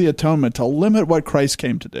effect of the atonement, to limit what Christ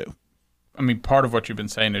came to do. I mean, part of what you've been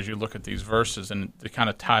saying as you look at these verses, and it kind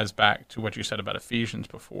of ties back to what you said about Ephesians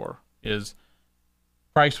before, is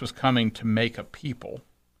Christ was coming to make a people.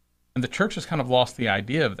 And the church has kind of lost the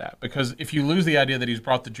idea of that, because if you lose the idea that he's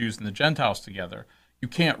brought the Jews and the Gentiles together, you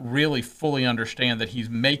can't really fully understand that he's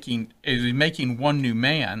making one new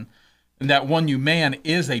man, and that one new man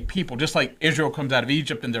is a people. Just like Israel comes out of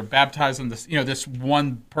Egypt and they're baptized in this, this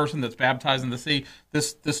one person that's baptized in the sea,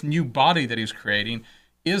 this new body that he's creating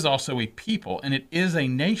is also a people, and it is a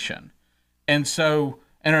nation. And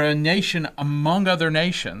a nation among other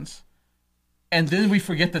nations. And then we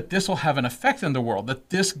forget that this will have an effect in the world,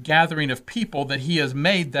 that this gathering of people that he has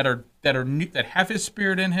made that have his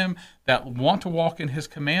spirit in him, that want to walk in his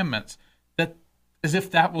commandments, that as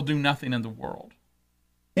if that will do nothing in the world.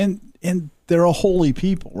 And they're a holy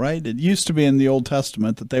people, right? It used to be in the Old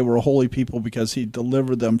Testament that they were a holy people because he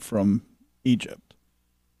delivered them from Egypt.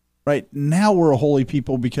 Right? Now we're a holy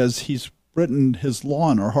people because he's written his law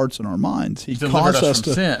in our hearts and our minds. He's delivered us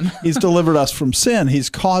from sin. He's delivered us from sin. He's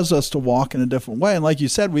caused us to walk in a different way. And like you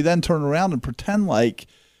said, we then turn around and pretend like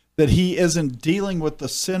that he isn't dealing with the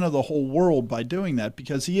sin of the whole world by doing that,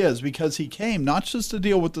 because he is, because he came not just to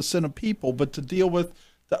deal with the sin of people, but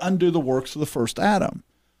to undo the works of the first Adam.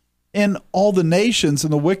 And all the nations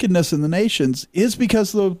and the wickedness in the nations is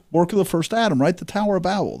because of the work of the first Adam, right? The Tower of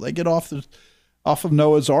Babel. They get off of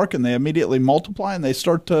Noah's Ark and they immediately multiply and they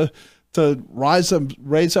start to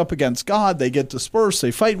raise up against God. They get dispersed.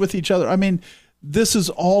 They fight with each other. I mean, this is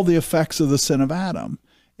all the effects of the sin of Adam.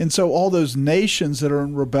 And so all those nations that are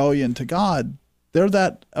in rebellion to God, they're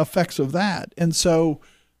that effects of that. And so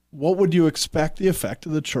what would you expect the effect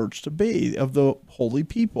of the church to be, of the holy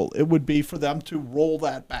people? It would be for them to roll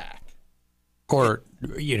that back. Or,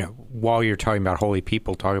 while you're talking about holy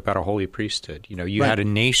people, talk about a holy priesthood. You had a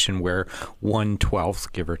nation where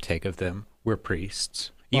 1/12, give or take, of them were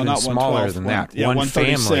priests. Well, Even smaller than that. One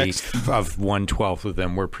family 1/36 of 1/12 of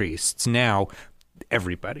them were priests. Now,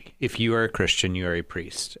 everybody, if you are a Christian, you are a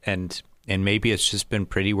priest. And maybe it's just been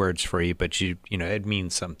pretty words for you, but it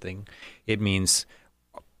means something. It means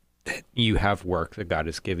that you have work that God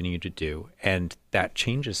has given you to do, and that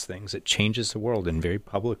changes things. It changes the world in very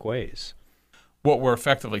public ways. What we're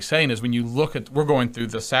effectively saying is when you look at, we're going through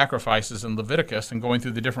the sacrifices in Leviticus and going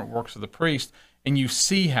through the different works of the priest, and you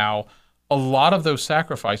see how a lot of those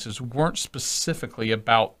sacrifices weren't specifically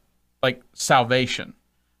about like salvation.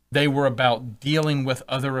 They were about dealing with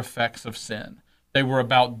other effects of sin. They were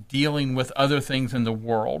about dealing with other things in the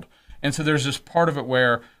world. And so there's this part of it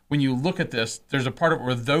where when you look at this, there's a part of it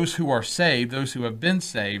where those who are saved, those who have been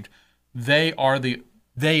saved, they are the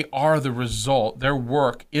result. Their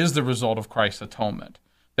work is the result of Christ's atonement.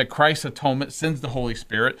 That Christ's atonement sends the Holy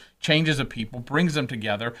Spirit, changes a people, brings them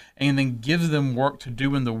together, and then gives them work to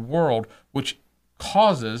do in the world, which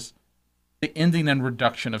causes the ending and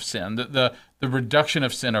reduction of sin, the reduction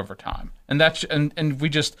of sin over time. And we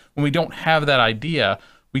just, when we don't have that idea,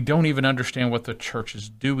 we don't even understand what the church is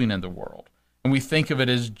doing in the world. And we think of it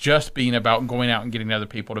as just being about going out and getting other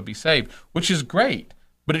people to be saved, which is great,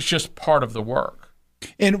 but it's just part of the work.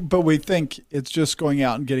 But we think it's just going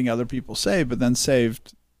out and getting other people saved, but then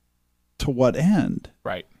saved to what end?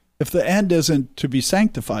 Right. If the end isn't to be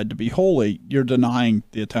sanctified, to be holy, you're denying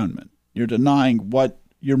the atonement. You're denying what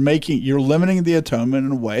you're limiting the atonement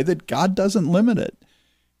in a way that God doesn't limit it.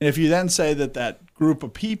 And if you then say that group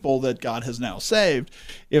of people that God has now saved,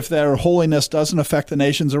 if their holiness doesn't affect the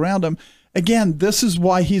nations around them, again, this is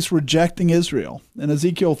why he's rejecting Israel. In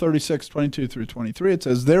Ezekiel 36:22-23, it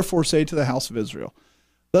says, "Therefore say to the house of Israel,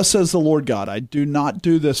 thus says the Lord God, I do not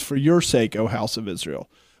do this for your sake, O house of Israel,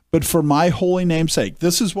 but for my holy name's sake."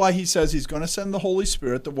 This is why he says he's going to send the Holy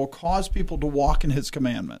Spirit that will cause people to walk in his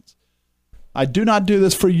commandments. "I do not do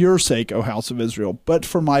this for your sake, O house of Israel, but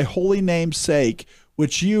for my holy name's sake,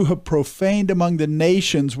 which you have profaned among the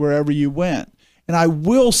nations wherever you went. And I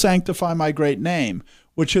will sanctify my great name,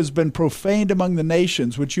 which has been profaned among the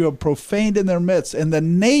nations, which you have profaned in their midst. And the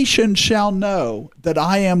nations shall know that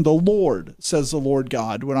I am the Lord, says the Lord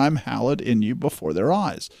God, when I'm hallowed in you before their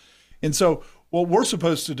eyes." And so what we're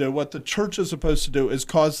supposed to do, what the church is supposed to do, is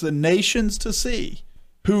cause the nations to see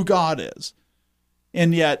who God is.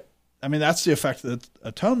 And yet, that's the effect of the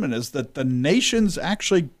atonement, is that the nations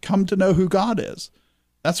actually come to know who God is.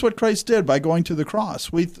 That's what Christ did by going to the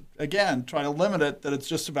cross. We, again, try to limit it that it's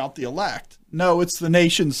just about the elect. No, it's the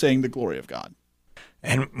nations seeing the glory of God.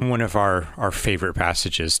 And one of our favorite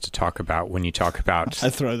passages to talk about when you talk about...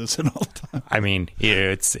 I throw this in all the time.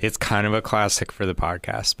 It's kind of a classic for the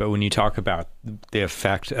podcast, but when you talk about the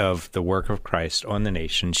effect of the work of Christ on the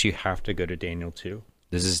nations, you have to go to Daniel 2.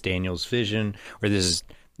 This is Daniel's vision, or this is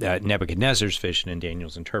Nebuchadnezzar's vision and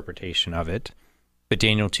Daniel's interpretation of it. But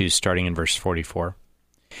Daniel 2, starting in verse 44.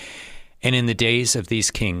 "And in the days of these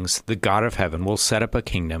kings, the God of heaven will set up a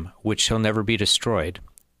kingdom which shall never be destroyed.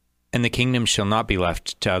 And the kingdom shall not be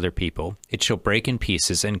left to other people. It shall break in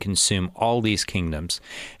pieces and consume all these kingdoms,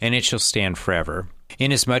 and it shall stand forever.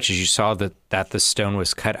 Inasmuch as you saw that the stone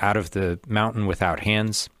was cut out of the mountain without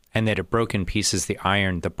hands, and that it broke in pieces the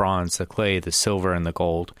iron, the bronze, the clay, the silver, and the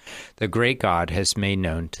gold, the great God has made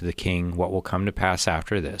known to the king what will come to pass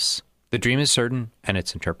after this. The dream is certain, and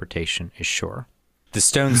its interpretation is sure." The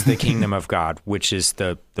stone's the kingdom of God, which is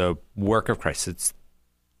the work of Christ.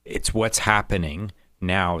 It's what's happening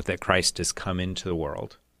now that Christ has come into the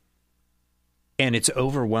world. And it's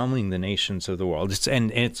overwhelming the nations of the world.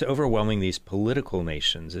 It's overwhelming these political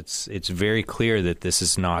nations. It's very clear that this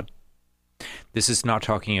is not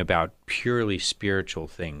talking about purely spiritual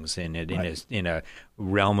things in a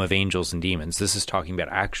realm of angels and demons. This is talking about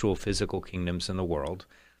actual physical kingdoms in the world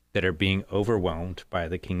that are being overwhelmed by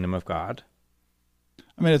the kingdom of God.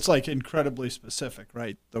 It's like incredibly specific,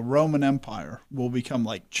 right? The Roman Empire will become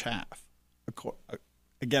like chaff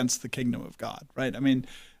against the kingdom of God, right?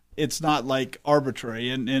 It's not like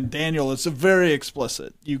arbitrary. And in Daniel, it's very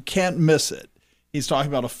explicit. You can't miss it. He's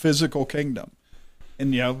talking about a physical kingdom.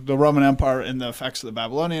 And, the Roman Empire and the effects of the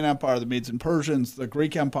Babylonian Empire, the Medes and Persians, the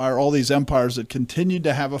Greek Empire, all these empires that continued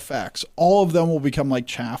to have effects, all of them will become like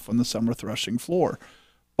chaff on the summer threshing floor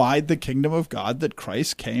by the kingdom of God that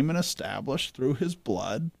Christ came and established through his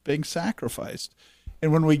blood being sacrificed.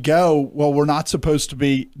 And when we go, well, we're not supposed to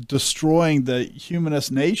be destroying the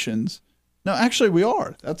humanist nations. No, actually we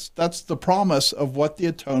are. That's the promise of what the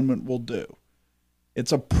atonement will do.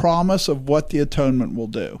 It's a promise of what the atonement will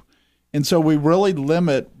do. And so we really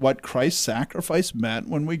limit what Christ's sacrifice meant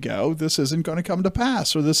when we go, this isn't going to come to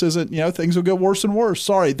pass, or this isn't, things will get worse and worse.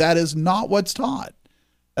 Sorry, that is not what's taught.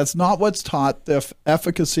 That's not what's taught, the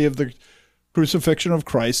efficacy of the crucifixion of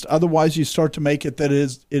Christ. Otherwise, you start to make it that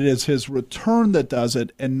it is his return that does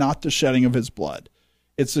it and not the shedding of his blood.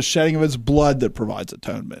 It's the shedding of his blood that provides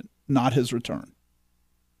atonement, not his return.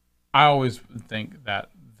 I always think that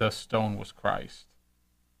the stone was Christ.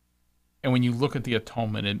 And when you look at the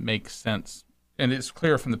atonement, it makes sense. And it's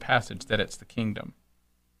clear from the passage that it's the kingdom.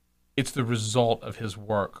 It's the result of his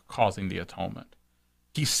work causing the atonement.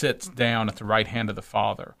 He sits down at the right hand of the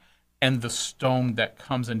Father, and the stone that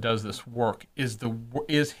comes and does this work is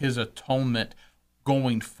his atonement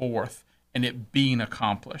going forth and it being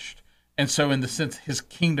accomplished. And so in the sense, his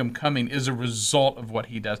kingdom coming is a result of what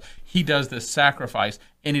he does. He does this sacrifice,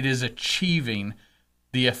 and it is achieving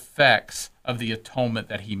the effects of the atonement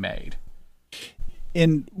that he made.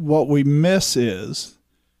 And what we miss is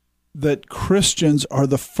that Christians are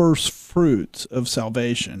the first fruits of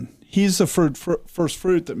salvation. He's the first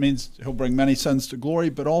fruit. That means he'll bring many sons to glory,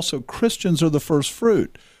 but also Christians are the first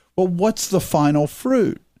fruit. Well, what's the final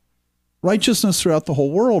fruit? Righteousness throughout the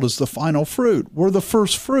whole world is the final fruit. We're the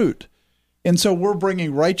first fruit. And so we're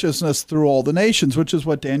bringing righteousness through all the nations, which is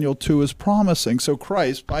what Daniel 2 is promising. So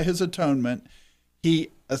Christ, by his atonement,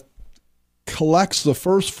 he collects the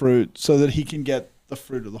first fruit so that he can get the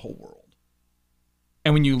fruit of the whole world.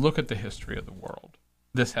 And when you look at the history of the world,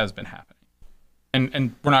 this has been happening.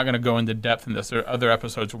 And we're not going to go into depth in this. There are other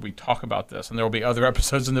episodes where we talk about this, and there will be other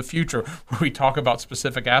episodes in the future where we talk about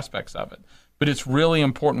specific aspects of it. But it's really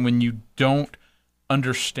important when you don't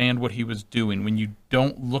understand what he was doing, when you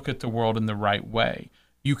don't look at the world in the right way,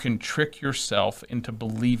 you can trick yourself into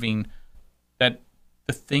believing that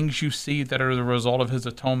the things you see that are the result of his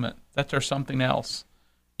atonement, that there's something else.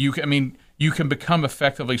 You can become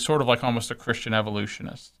effectively sort of like almost a Christian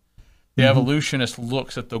evolutionist. The evolutionist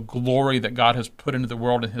looks at the glory that God has put into the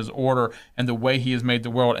world and his order and the way he has made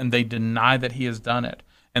the world, and they deny that he has done it.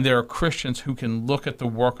 And there are Christians who can look at the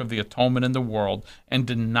work of the atonement in the world and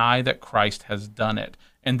deny that Christ has done it.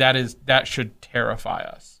 And that should terrify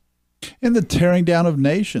us. In the tearing down of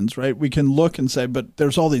nations, right? We can look and say, but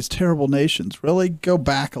there's all these terrible nations. Really? Go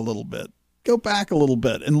back a little bit. Go back a little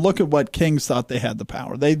bit and look at what kings thought they had the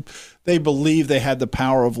power. They believed they had the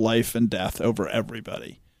power of life and death over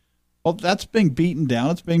everybody. Well, that's being beaten down.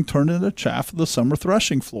 It's being turned into chaff of the summer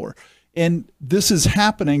threshing floor. And this is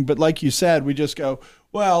happening, but like you said, we just go,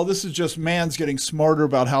 well, this is just man's getting smarter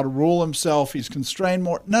about how to rule himself. He's constrained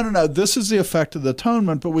more. No. This is the effect of the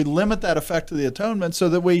atonement, but we limit that effect of the atonement so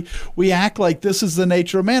that we act like this is the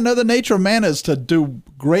nature of man. No, the nature of man is to do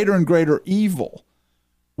greater and greater evil.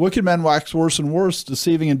 Wicked men wax worse and worse,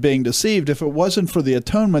 deceiving and being deceived. If it wasn't for the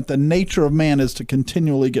atonement, the nature of man is to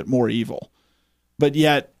continually get more evil. But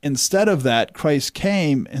yet, instead of that, Christ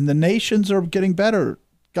came, and the nations are getting better.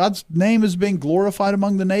 God's name is being glorified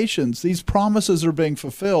among the nations. These promises are being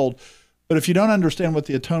fulfilled. But if you don't understand what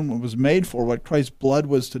the atonement was made for, what Christ's blood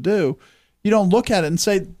was to do, you don't look at it and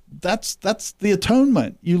say, that's the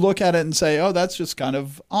atonement. You look at it and say, oh, that's just kind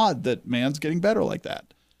of odd that man's getting better like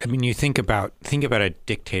that. I mean, you think about a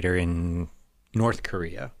dictator in North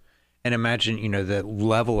Korea and imagine, the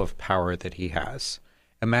level of power that he has.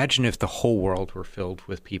 Imagine if the whole world were filled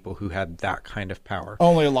with people who had that kind of power.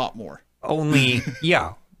 Only a lot more.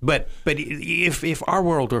 Yeah. But if our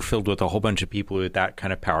world were filled with a whole bunch of people with that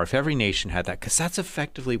kind of power, if every nation had that, because that's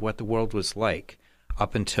effectively what the world was like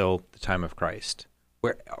up until the time of Christ,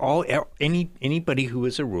 where anybody who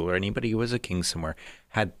was a ruler, anybody who was a king somewhere,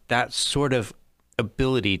 had that sort of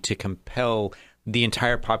ability to compel the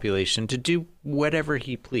entire population to do whatever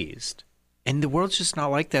he pleased. And the world's just not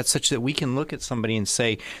like that, such that we can look at somebody and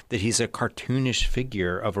say that he's a cartoonish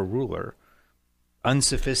figure of a ruler,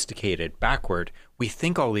 unsophisticated, backward. We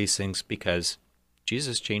think all these things because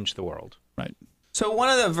Jesus changed the world. Right. So one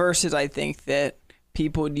of the verses I think that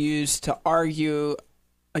people would use to argue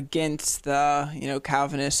against the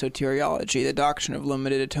Calvinist soteriology, the doctrine of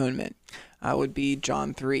limited atonement, would be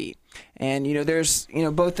John 3. And there's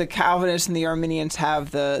both the Calvinists and the Arminians have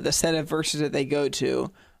the set of verses that they go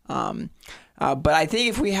to. But I think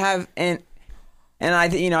if we have and I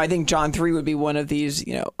think John 3 would be one of these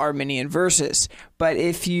Arminian verses. But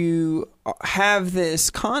if you have this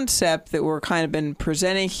concept that we're kind of been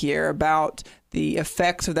presenting here about the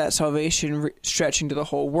effects of that salvation stretching to the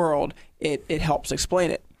whole world, it helps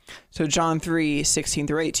explain it. So John 3:16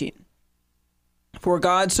 through 18. For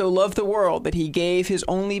God so loved the world that he gave his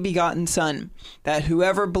only begotten Son, that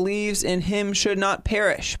whoever believes in him should not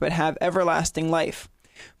perish, but have everlasting life.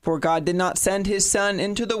 For God did not send his Son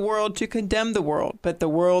into the world to condemn the world, but the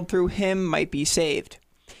world through him might be saved.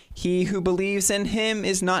 He who believes in him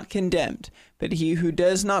is not condemned, but he who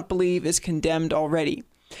does not believe is condemned already,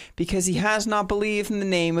 because he has not believed in the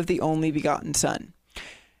name of the only begotten Son.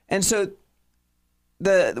 And so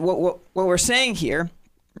what we're saying here,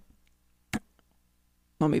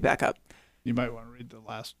 let me back up. You might want to read the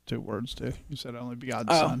last two words too. You said only begotten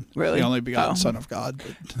Son. Really? The only begotten Son of God.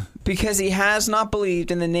 Because he has not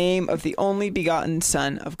believed in the name of the only begotten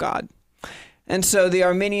Son of God. And so the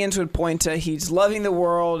Arminians would point to he's loving the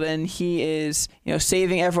world and he is,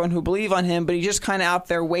 saving everyone who believe on him, but he's just kind of out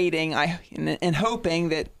there waiting and hoping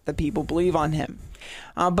that the people believe on him.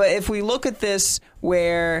 But if we look at this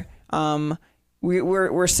where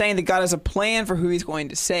we're saying that God has a plan for who he's going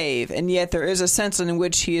to save, and yet there is a sense in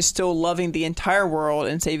which he is still loving the entire world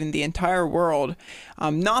and saving the entire world.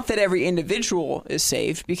 Not that every individual is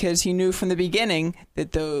saved, because he knew from the beginning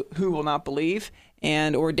that who will not believe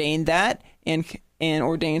and ordained that and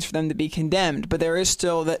ordains for them to be condemned. But there is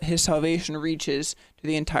still that his salvation reaches to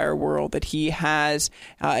the entire world, that he has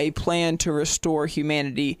a plan to restore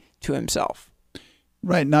humanity to himself.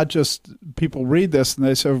 Right, not just people read this and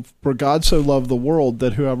they say, for God so loved the world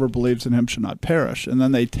that whoever believes in him should not perish. And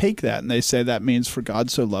then they take that and they say that means for God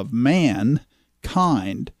so loved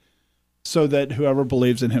mankind so that whoever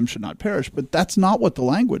believes in him should not perish. But that's not what the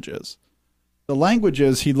language is. The language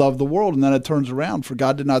is he loved the world, and then it turns around, for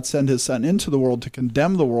God did not send his Son into the world to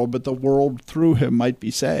condemn the world, but the world through him might be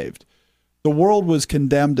saved. The world was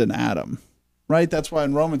condemned in Adam, right? That's why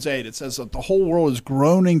in Romans 8 it says that the whole world is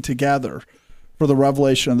groaning together for the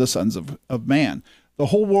revelation of the sons of man. The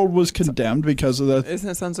whole world was condemned because of the...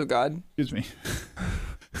 Isn't it sons of God? Excuse me.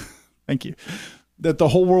 Thank you. That the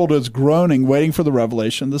whole world is groaning, waiting for the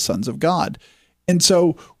revelation of the sons of God. And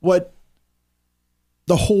so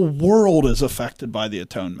the whole world is affected by the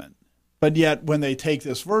atonement. But yet when they take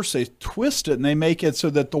this verse, they twist it and they make it so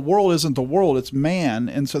that the world isn't the world, it's man.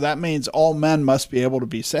 And so that means all men must be able to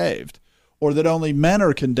be saved, or that only men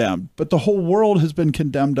are condemned. But the whole world has been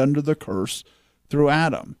condemned under the curse through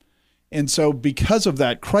Adam. And so because of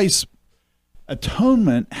that, Christ's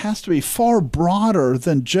atonement has to be far broader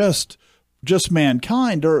than just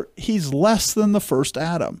mankind, or he's less than the first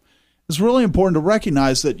Adam. It's really important to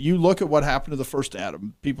recognize that you look at what happened to the first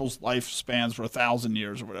Adam. People's lifespans were 1,000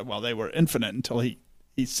 years or whatever. Well, they were infinite until he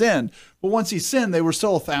sinned. But once he sinned, they were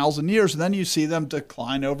still 1,000 years. And then you see them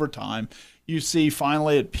decline over time. You see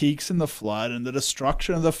finally it peaks in the flood and the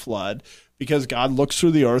destruction of the flood, because God looks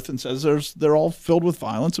through the earth and says they're all filled with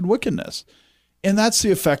violence and wickedness. And that's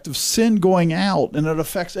the effect of sin going out, and it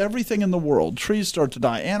affects everything in the world. Trees start to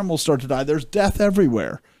die. Animals start to die. There's death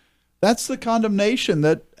everywhere. That's the condemnation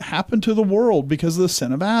that happened to the world because of the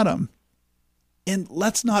sin of Adam. And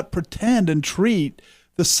let's not pretend and treat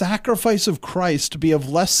the sacrifice of Christ to be of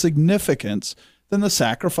less significance than the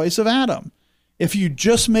sacrifice of Adam. If you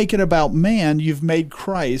just make it about man, you've made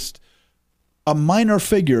Christ a minor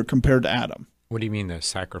figure compared to Adam. What do you mean the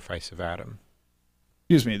sacrifice of Adam?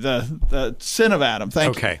 Excuse me, the sin of Adam.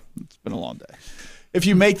 Thank you. Okay. It's been a long day. If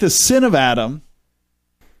you make the sin of Adam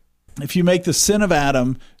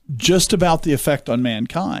just about the effect on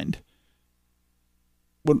mankind.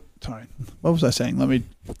 What was I saying? Let me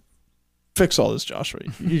fix all this, Joshua.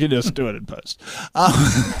 You can just do it in post.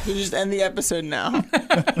 You just end the episode now.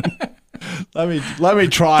 Let me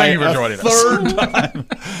try Thank you for joining third time.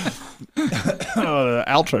 The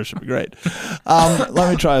outro should be great.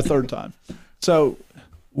 Let me try a third time. So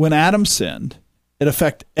when Adam sinned, it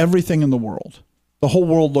affected everything in the world. The whole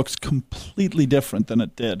world looks completely different than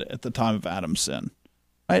it did at the time of Adam's sin.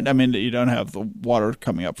 Right? I mean, you don't have the water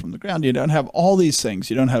coming up from the ground. You don't have all these things.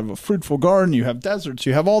 You don't have a fruitful garden. You have deserts.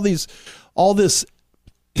 You have all this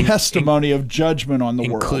testimony of judgment on the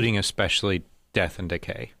world. Including especially death and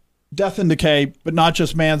decay. Death and decay, but not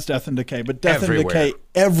just man's death and decay, but death and decay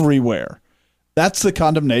everywhere. That's the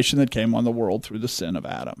condemnation that came on the world through the sin of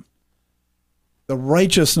Adam. The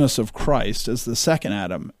righteousness of Christ as the second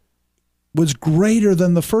Adam was greater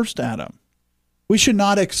than the first Adam. We should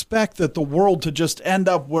not expect that the world to just end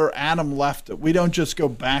up where Adam left it. We don't just go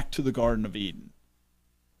back to the Garden of Eden.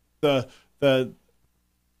 The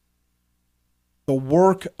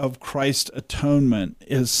work of Christ's atonement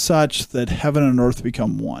is such that heaven and earth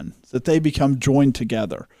become one, that they become joined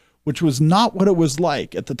together, which was not what it was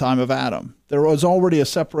like at the time of Adam. There was already a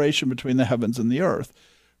separation between the heavens and the earth.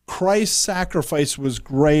 Christ's sacrifice was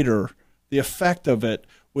greater. The effect of it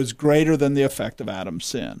was greater than the effect of Adam's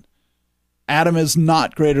sin. Adam is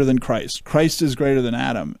not greater than Christ. Christ is greater than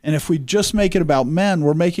Adam. And if we just make it about men,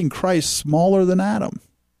 we're making Christ smaller than Adam.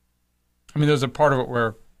 I mean, there's a part of it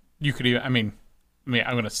where you could even, I mean,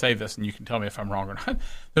 I'm going to say this, and you can tell me if I'm wrong or not.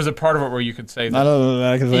 There's a part of it where you could say that I don't know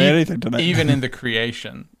that I can say anything tonight. Even in the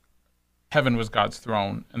creation, heaven was God's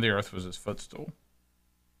throne, and the earth was his footstool.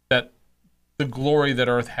 That the glory that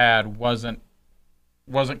earth had wasn't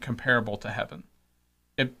comparable to heaven.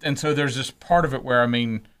 And so there's this part of it where, I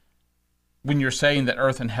mean, when you're saying that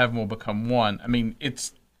earth and heaven will become one, I mean,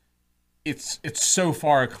 it's so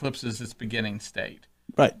far eclipses its beginning state.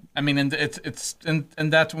 Right. I mean, and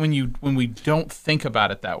and that's when we don't think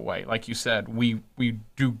about it that way. Like you said, we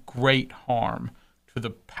do great harm to the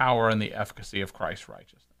power and the efficacy of Christ's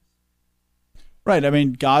righteousness. Right. I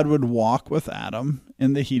mean, God would walk with Adam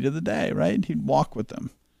in the heat of the day, right? He'd walk with them.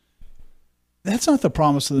 That's not the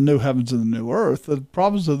promise of the new heavens and the new earth. The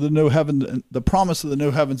promise of the new heavens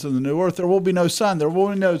and the new earth, there will be no sun, there will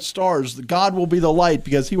be no stars. God will be the light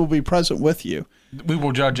because he will be present with you. We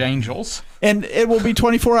will judge angels. And it will be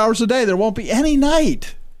 24 hours a day. There won't be any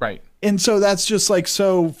night. Right. And so that's just like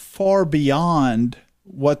so far beyond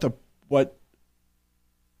where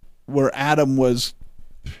Adam was.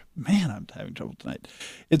 Man, I'm having trouble tonight.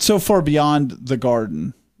 It's so far beyond the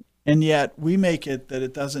garden. And yet we make it that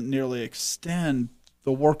it doesn't nearly extend.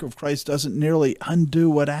 The work of Christ doesn't nearly undo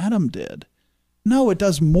what Adam did. No, it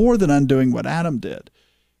does more than undoing what Adam did.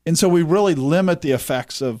 And so we really limit the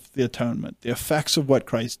effects of the atonement, the effects of what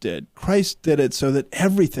Christ did. Christ did it so that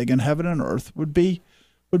everything in heaven and earth would be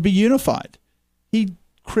unified. He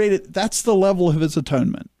created, that's the level of his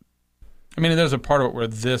atonement. I mean, there's a part of it where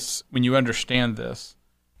when you understand this,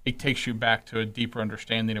 it takes you back to a deeper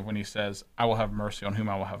understanding of when he says, I will have mercy on whom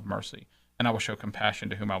I will have mercy, and I will show compassion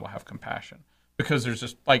to whom I will have compassion. Because there's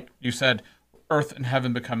just, like you said, earth and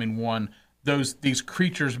heaven becoming one, these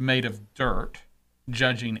creatures made of dirt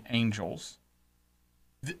judging angels.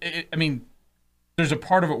 I mean, there's a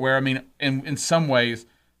part of it where, I mean, in some ways,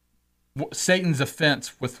 Satan's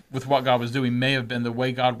offense with what God was doing may have been the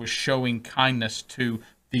way God was showing kindness to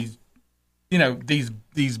these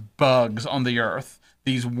bugs on the earth,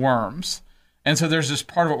 these worms. And so there's this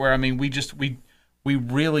part of it where, I mean, we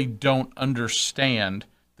really don't understand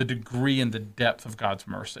the degree and the depth of God's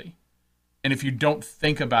mercy. And if you don't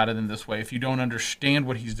think about it in this way, if you don't understand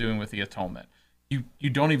what he's doing with the atonement, you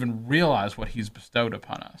don't even realize what he's bestowed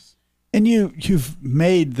upon us. And you've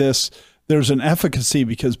made this, there's an efficacy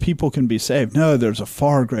because people can be saved. No, there's a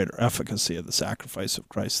far greater efficacy of the sacrifice of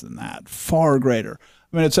Christ than that. Far greater.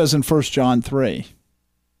 I mean, it says in 1 John 3.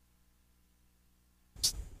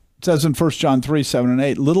 It says in 1 John 3, 7 and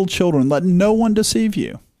 8, little children, let no one deceive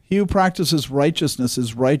you. He who practices righteousness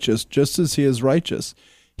is righteous, just as he is righteous.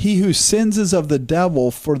 He who sins is of the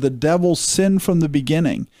devil, for the devil sinned from the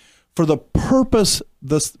beginning. For this purpose,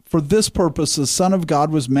 the Son of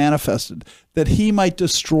God was manifested, that he might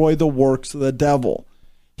destroy the works of the devil.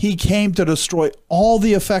 He came to destroy all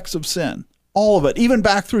the effects of sin, all of it, even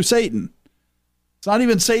back through Satan. It's not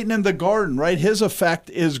even Satan in the garden, right? His effect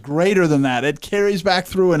is greater than that. It carries back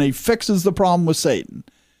through and he fixes the problem with Satan.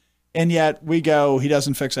 And yet we go, he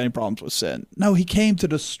doesn't fix any problems with sin. No, he came to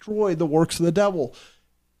destroy the works of the devil.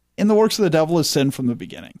 And the works of the devil is sin from the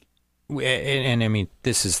beginning. And I mean,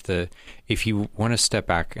 this is if you want to step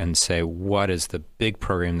back and say, what is the big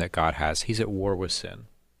program that God has? He's at war with sin.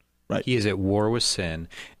 Right. He is at war with sin,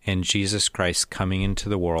 and Jesus Christ coming into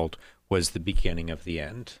the world was the beginning of the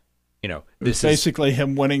end. You know, this is basically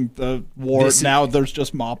him winning the war. Now there's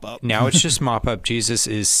just mop up. Now it's just mop up. Jesus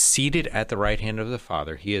is seated at the right hand of the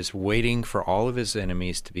Father. He is waiting for all of his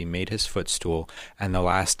enemies to be made his footstool, and the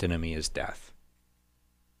last enemy is death.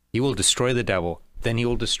 He will destroy the devil, then he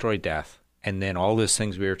will destroy death, and then all those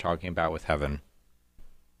things we were talking about with heaven,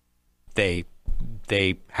 they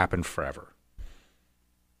happen forever.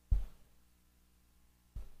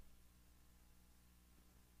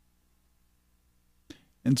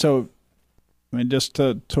 And so, I mean, just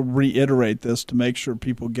to reiterate this, to make sure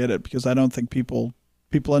people get it, because I don't think people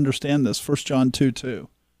understand this. 1 John 2:2.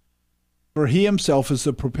 For he himself is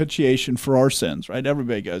the propitiation for our sins, right?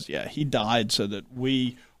 Everybody goes, yeah, he died so that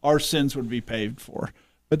our sins would be paid for.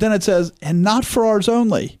 But then it says, and not for ours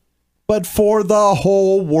only, but for the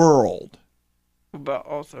whole world. But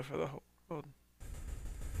also for the whole world.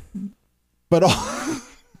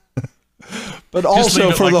 But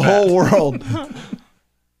also for the whole world.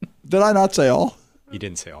 Did I not say all? You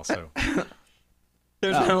didn't say also.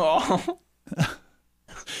 There's no all.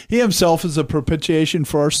 He himself is a propitiation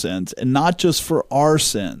for our sins, and not just for our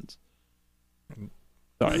sins.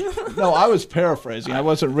 Sorry. No, I was paraphrasing. I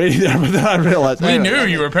wasn't reading there, but then I realized. We knew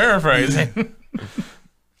you were paraphrasing.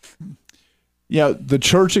 The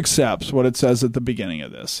church accepts what it says at the beginning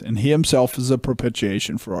of this, and he himself is a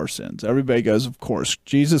propitiation for our sins. Everybody goes, of course,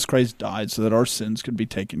 Jesus Christ died so that our sins could be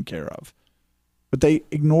taken care of. But they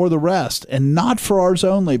ignore the rest, and not for ours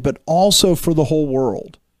only, but also for the whole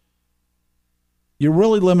world. You're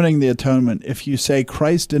really limiting the atonement if you say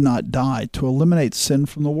Christ did not die to eliminate sin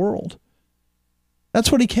from the world. That's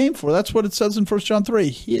what he came for. That's what it says in 1 John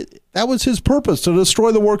 3. That was his purpose, to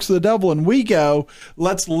destroy the works of the devil. And we go,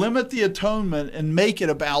 let's limit the atonement and make it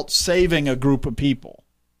about saving a group of people.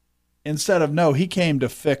 Instead of, no, he came to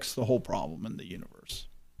fix the whole problem in the universe.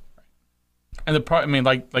 And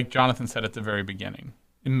like Jonathan said at the very beginning,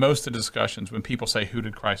 in most of the discussions, when people say, who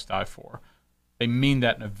did Christ die for? They mean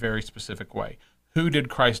that in a very specific way. Who did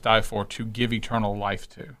Christ die for? To give eternal life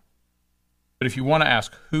to. But if you want to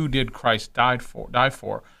ask, who did Christ die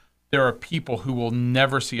for? There are people who will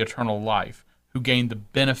never see eternal life, who gain the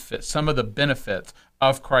benefit, some of the benefits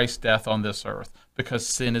of Christ's death on this earth, because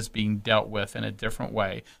sin is being dealt with in a different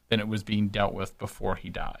way than it was being dealt with before he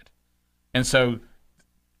died. And so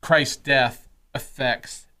Christ's death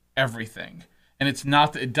affects everything. And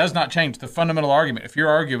it does not change the fundamental argument. If you're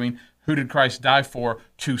arguing who did Christ die for,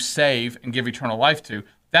 to save and give eternal life to,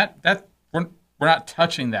 we're not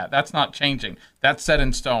touching that. That's not changing. That's set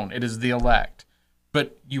in stone. It is the elect.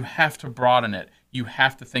 But you have to broaden it. You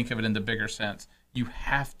have to think of it in the bigger sense. You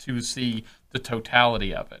have to see the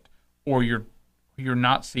totality of it, or you're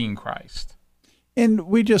not seeing Christ. And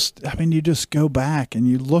you just go back and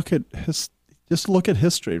you look at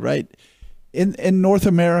history, right? In North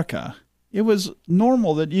America, it was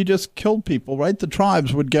normal that you just killed people, right? The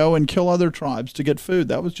tribes would go and kill other tribes to get food.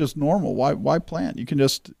 That was just normal. Why plant? You can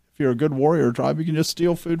just, if you're a good warrior tribe, you can just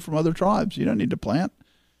steal food from other tribes. You don't need to plant.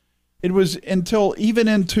 It was until even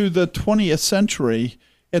into the 20th century,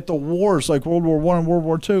 at the wars like World War I and World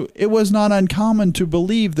War II, it was not uncommon to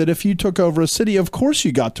believe that if you took over a city, of course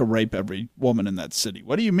you got to rape every woman in that city.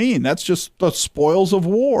 What do you mean? That's just the spoils of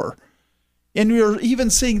war. And we're even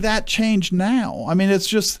seeing that change now. I mean, it's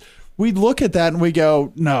just, we look at that and we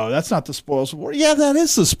go, no, that's not the spoils of war. Yeah, that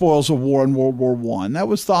is the spoils of war in World War I. That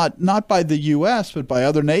was thought not by the U.S., but by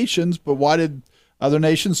other nations. But why did other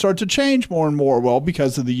nations start to change more and more? Well,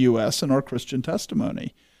 because of the U.S. and our Christian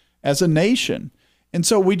testimony as a nation. And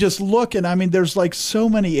so we just look, and I mean, there's like so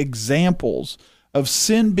many examples of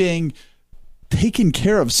sin being taken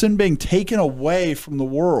care of, sin being taken away from the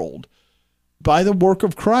world by the work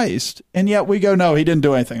of Christ. And yet we go, no, he didn't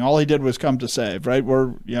do anything. All he did was come to save, right?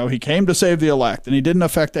 He came to save the elect, and he didn't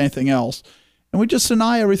affect anything else. And we just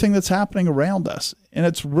deny everything that's happening around us. And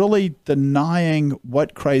it's really denying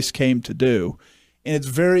what Christ came to do. And it's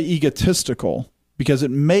very egotistical because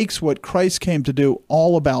it makes what Christ came to do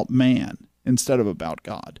all about man instead of about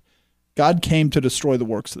God. God came to destroy the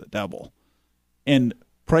works of the devil. And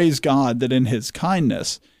praise God that in his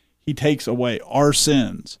kindness, he takes away our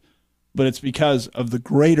sins. But it's because of the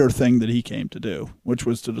greater thing that he came to do, which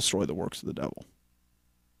was to destroy the works of the devil.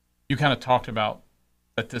 You kind of talked about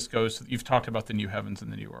that you've talked about the new heavens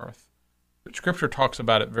and the new earth. But Scripture talks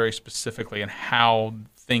about it very specifically and how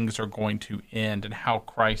things are going to end and how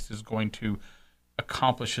Christ is going to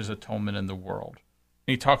accomplish his atonement in the world.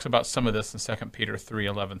 And he talks about some of this in 2 Peter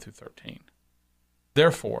 3:11-13.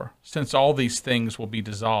 Therefore, since all these things will be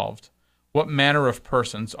dissolved, what manner of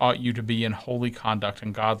persons ought you to be in holy conduct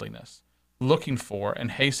and godliness, looking for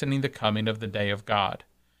and hastening the coming of the day of God,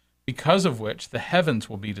 because of which the heavens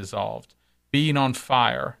will be dissolved, being on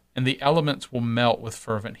fire, and the elements will melt with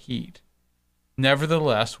fervent heat.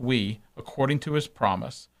 Nevertheless, we, according to his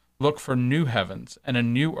promise, look for new heavens and a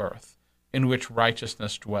new earth, in which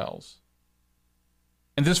righteousness dwells.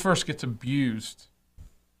 And this verse gets abused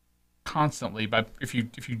constantly by if you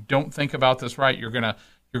don't think about this right, you're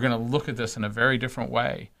gonna look at this in a very different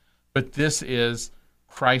way. But this is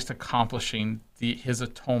Christ accomplishing his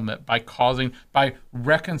atonement by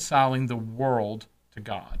reconciling the world to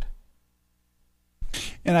God.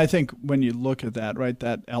 And I think when you look at that, right,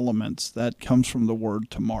 that elements, that comes from the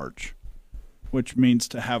word to march, which means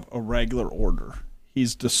to have a regular order.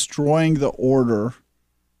 He's destroying the order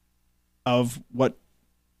of what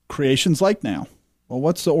creation's like now. Well,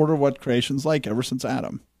 what's the order of what creation's like ever since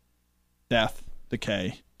Adam? Death,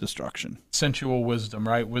 decay, destruction. Sensual wisdom,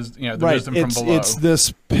 right? The right. Wisdom from below. It's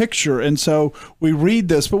this picture. And so we read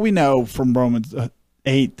this, but we know from Romans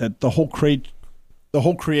 8 that the whole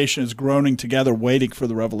creation is groaning together, waiting for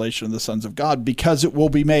the revelation of the sons of God, because it will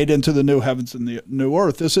be made into the new heavens and the new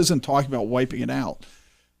earth. This isn't talking about wiping it out.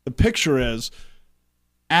 The picture is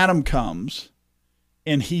Adam comes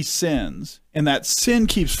and he sins, and that sin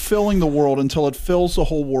keeps filling the world until it fills the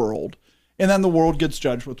whole world, and then the world gets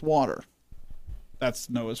judged with water. That's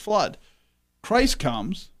Noah's flood. Christ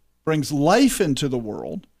comes, brings life into the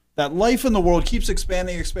world. That life in the world keeps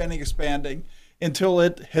expanding until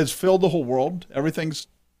it has filled the whole world. Everything's,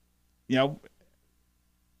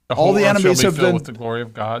 all the enemies have been with the glory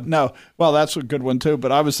of God. No, well, that's a good one too.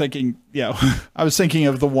 But I was thinking, I was thinking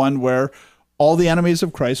of the one where all the enemies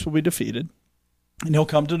of Christ will be defeated, and he'll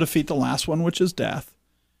come to defeat the last one, which is death.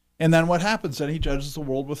 And then what happens? Then he judges the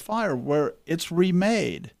world with fire, where it's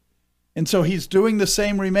remade. And so he's doing the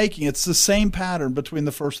same remaking. It's the same pattern between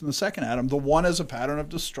the first and the second Adam. The one is a pattern of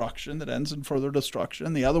destruction that ends in further destruction,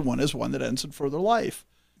 and the other one is one that ends in further life.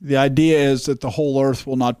 The idea is that the whole earth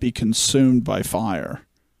will not be consumed by fire.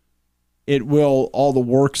 It will, all the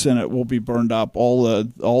works in it will be burned up. All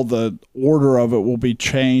the order of it will be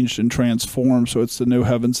changed and transformed, so it's the new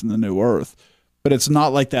heavens and the new earth. But it's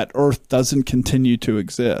not like that earth doesn't continue to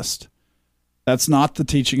exist. That's not the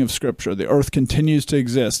teaching of Scripture. The earth continues to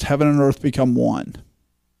exist. Heaven and earth become one.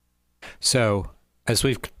 So, as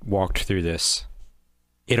we've walked through this,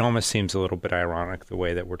 it almost seems a little bit ironic the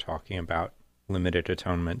way that we're talking about limited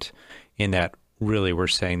atonement, in that really we're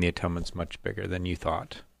saying the atonement's much bigger than you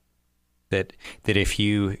thought. That if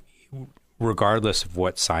you, regardless of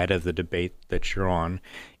what side of the debate that you're on,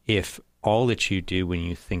 if all that you do when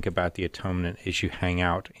you think about the atonement is you hang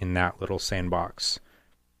out in that little sandbox,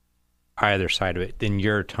 either side of it, then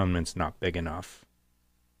your atonement's not big enough.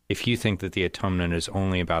 If you think that the atonement is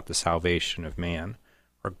only about the salvation of man,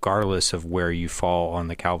 regardless of where you fall on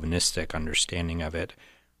the Calvinistic understanding of it,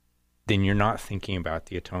 then you're not thinking about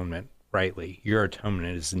the atonement rightly. Your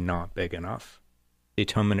atonement is not big enough. The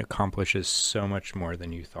atonement accomplishes so much more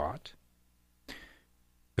than you thought.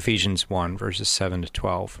 Ephesians 1, verses 7 to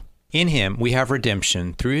 12. In him we have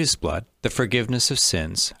redemption through his blood, the forgiveness of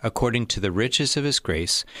sins, according to the riches of his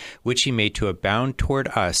grace, which he made to abound toward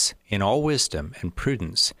us in all wisdom and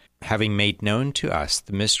prudence, having made known to us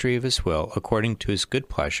the mystery of his will, according to his good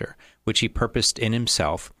pleasure, which he purposed in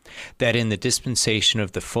himself, that in the dispensation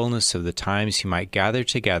of the fullness of the times he might gather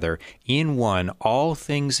together in one all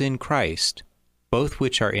things in Christ, both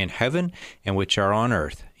which are in heaven and which are on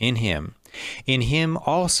earth, in him. In him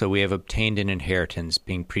also we have obtained an inheritance,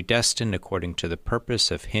 being predestined according to the purpose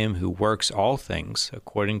of him who works all things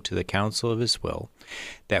according to the counsel of his will,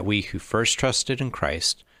 that we who first trusted in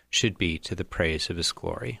Christ should be to the praise of his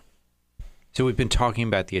glory. So we've been talking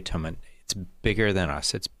about the atonement. It's bigger than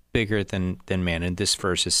us. It's bigger than man. And this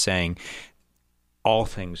verse is saying all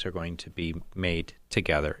things are going to be made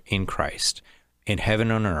together in Christ. In heaven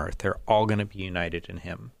and on earth, they're all going to be united in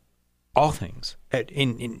him. All things.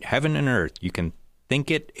 In heaven and earth, you can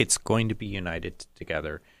think it's going to be united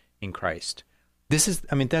together in Christ.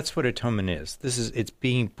 That's what atonement is. It's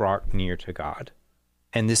being brought near to God.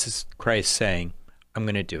 And this is Christ saying, I'm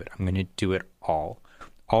going to do it. I'm going to do it all.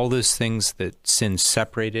 All those things that sin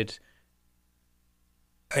separated,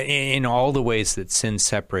 in all the ways that sin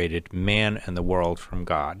separated man and the world from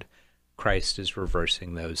God, Christ is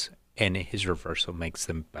reversing those, and his reversal makes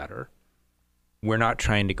them better. We're not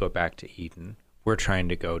trying to go back to Eden. We're trying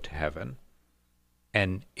to go to heaven.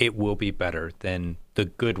 And it will be better than the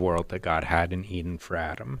good world that God had in Eden for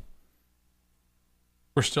Adam.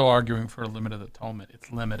 We're still arguing for a limited atonement.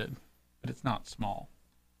 It's limited, but it's not small.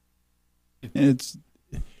 It's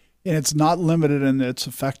not limited in its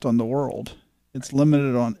effect on the world. It's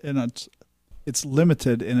limited it's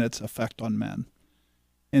limited in its effect on men.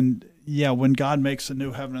 And yeah, when God makes a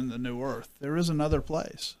new heaven and the new earth, there is another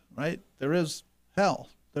place, right? There is hell.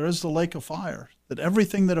 There is the lake of fire, that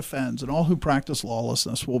everything that offends and all who practice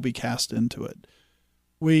lawlessness will be cast into it.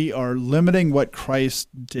 We are limiting what Christ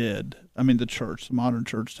did. The modern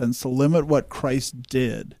church tends to limit what Christ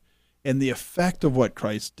did and the effect of what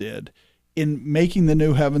Christ did in making the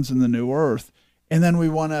new heavens and the new earth. And then we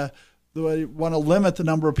want to limit the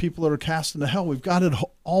number of people that are cast into hell. We've got it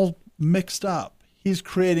all mixed up. He's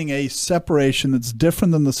creating a separation that's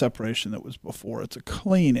different than the separation that was before. It's a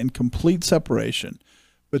clean and complete separation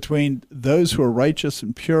between those who are righteous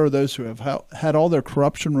and pure, those who have had all their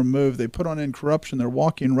corruption removed. They put on incorruption. They're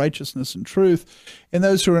walking in righteousness and truth. And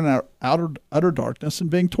those who are in our utter darkness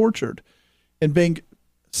and being tortured and being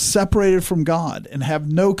separated from God and have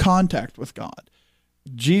no contact with God.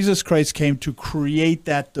 Jesus Christ came to create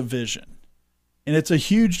that division. And it's a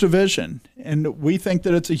huge division, and we think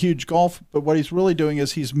that it's a huge gulf, but what he's really doing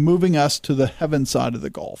is he's moving us to the heaven side of the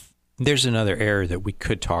gulf. There's another error that we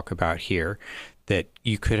could talk about here, that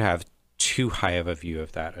you could have too high of a view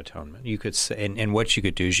of that atonement. You could say, and what you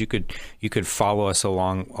could do is you could follow us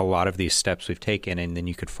along a lot of these steps we've taken, and then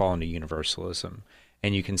you could fall into universalism.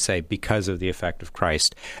 And you can say, because of the effect of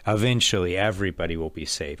Christ, eventually everybody will be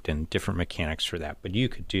saved, and different mechanics for that. But you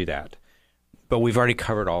could do that. But we've already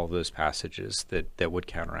covered all of those passages that would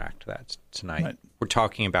counteract that tonight. Right. We're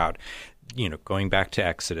talking about, going back to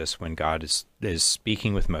Exodus when God is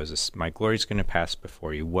speaking with Moses. My glory is going to pass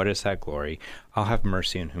before you. What is that glory? I'll have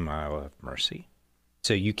mercy on whom I will have mercy.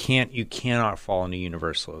 So you cannot fall into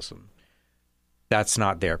universalism. That's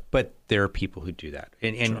not there. But there are people who do that.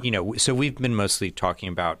 And Sure. So we've been mostly talking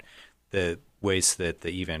about the ways that the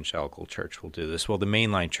evangelical church will do this. Well, the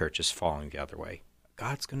mainline church is falling the other way.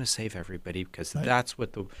 God's going to save everybody because that's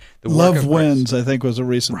what the Love Wins, I think, was a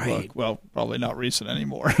recent Right. book. Well, probably not recent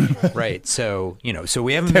anymore. Right. So, so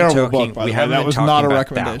we haven't Terrible been talking book, by the we way. haven't That been was talking not a about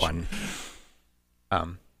recommendation. that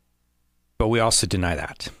one. But we also deny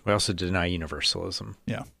that. We also deny universalism.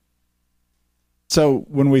 Yeah. So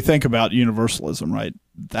when we think about universalism, right,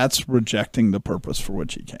 that's rejecting the purpose for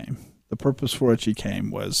which he came. The purpose for which he came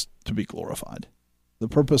was to be glorified. The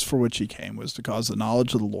purpose for which he came was to cause the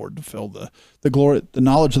knowledge of the Lord to fill the glory, the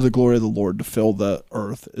knowledge of the glory of the Lord to fill the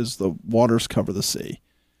earth as the waters cover the sea.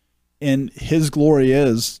 And his glory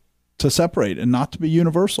is to separate and not to be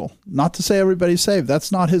universal, not to say everybody's saved.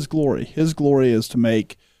 That's not his glory. His glory is to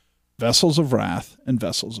make vessels of wrath and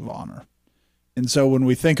vessels of honor. And so when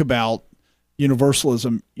we think about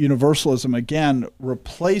universalism again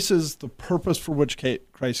replaces the purpose for which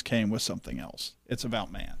Christ came with something else. It's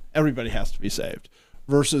about man. Everybody has to be saved.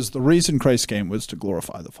 Versus the reason Christ came was to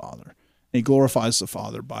glorify the Father. And he glorifies the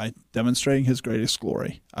Father by demonstrating his greatest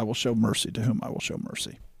glory. I will show mercy to whom I will show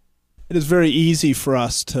mercy. It is very easy for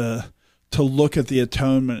us to look at the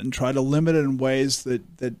atonement and try to limit it in ways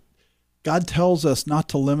that God tells us not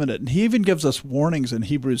to limit it. And he even gives us warnings in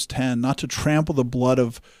Hebrews 10 not to trample the blood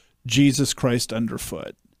of Jesus Christ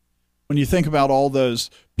underfoot. When you think about all those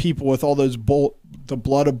people with all those the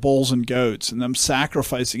blood of bulls and goats and them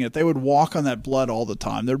sacrificing it, they would walk on that blood all the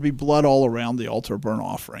time. There'd be blood all around the altar of burnt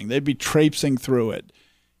offering. They'd be traipsing through it,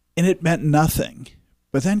 and it meant nothing.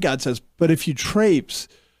 But then God says, but if you traipse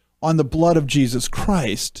on the blood of Jesus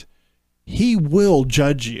Christ, he will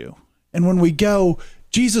judge you. And when we go,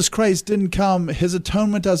 Jesus Christ didn't come, his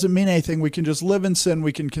atonement doesn't mean anything. We can just live in sin.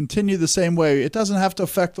 We can continue the same way. It doesn't have to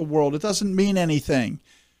affect the world. It doesn't mean anything.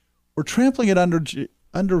 We're trampling it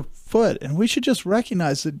underfoot, and we should just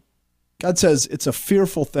recognize that God says it's a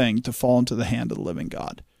fearful thing to fall into the hand of the living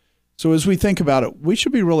God. So as we think about it, we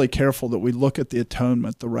should be really careful that we look at the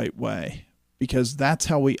atonement the right way, because that's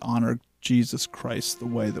how we honor Jesus Christ the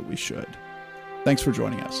way that we should. Thanks for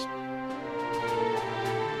joining us.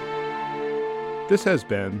 This has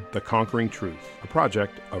been The Conquering Truth, a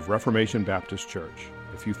project of Reformation Baptist Church.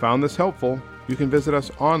 If you found this helpful, you can visit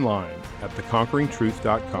us online at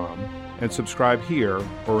theconqueringtruth.com and subscribe here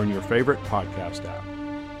or in your favorite podcast app.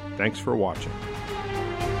 Thanks for watching.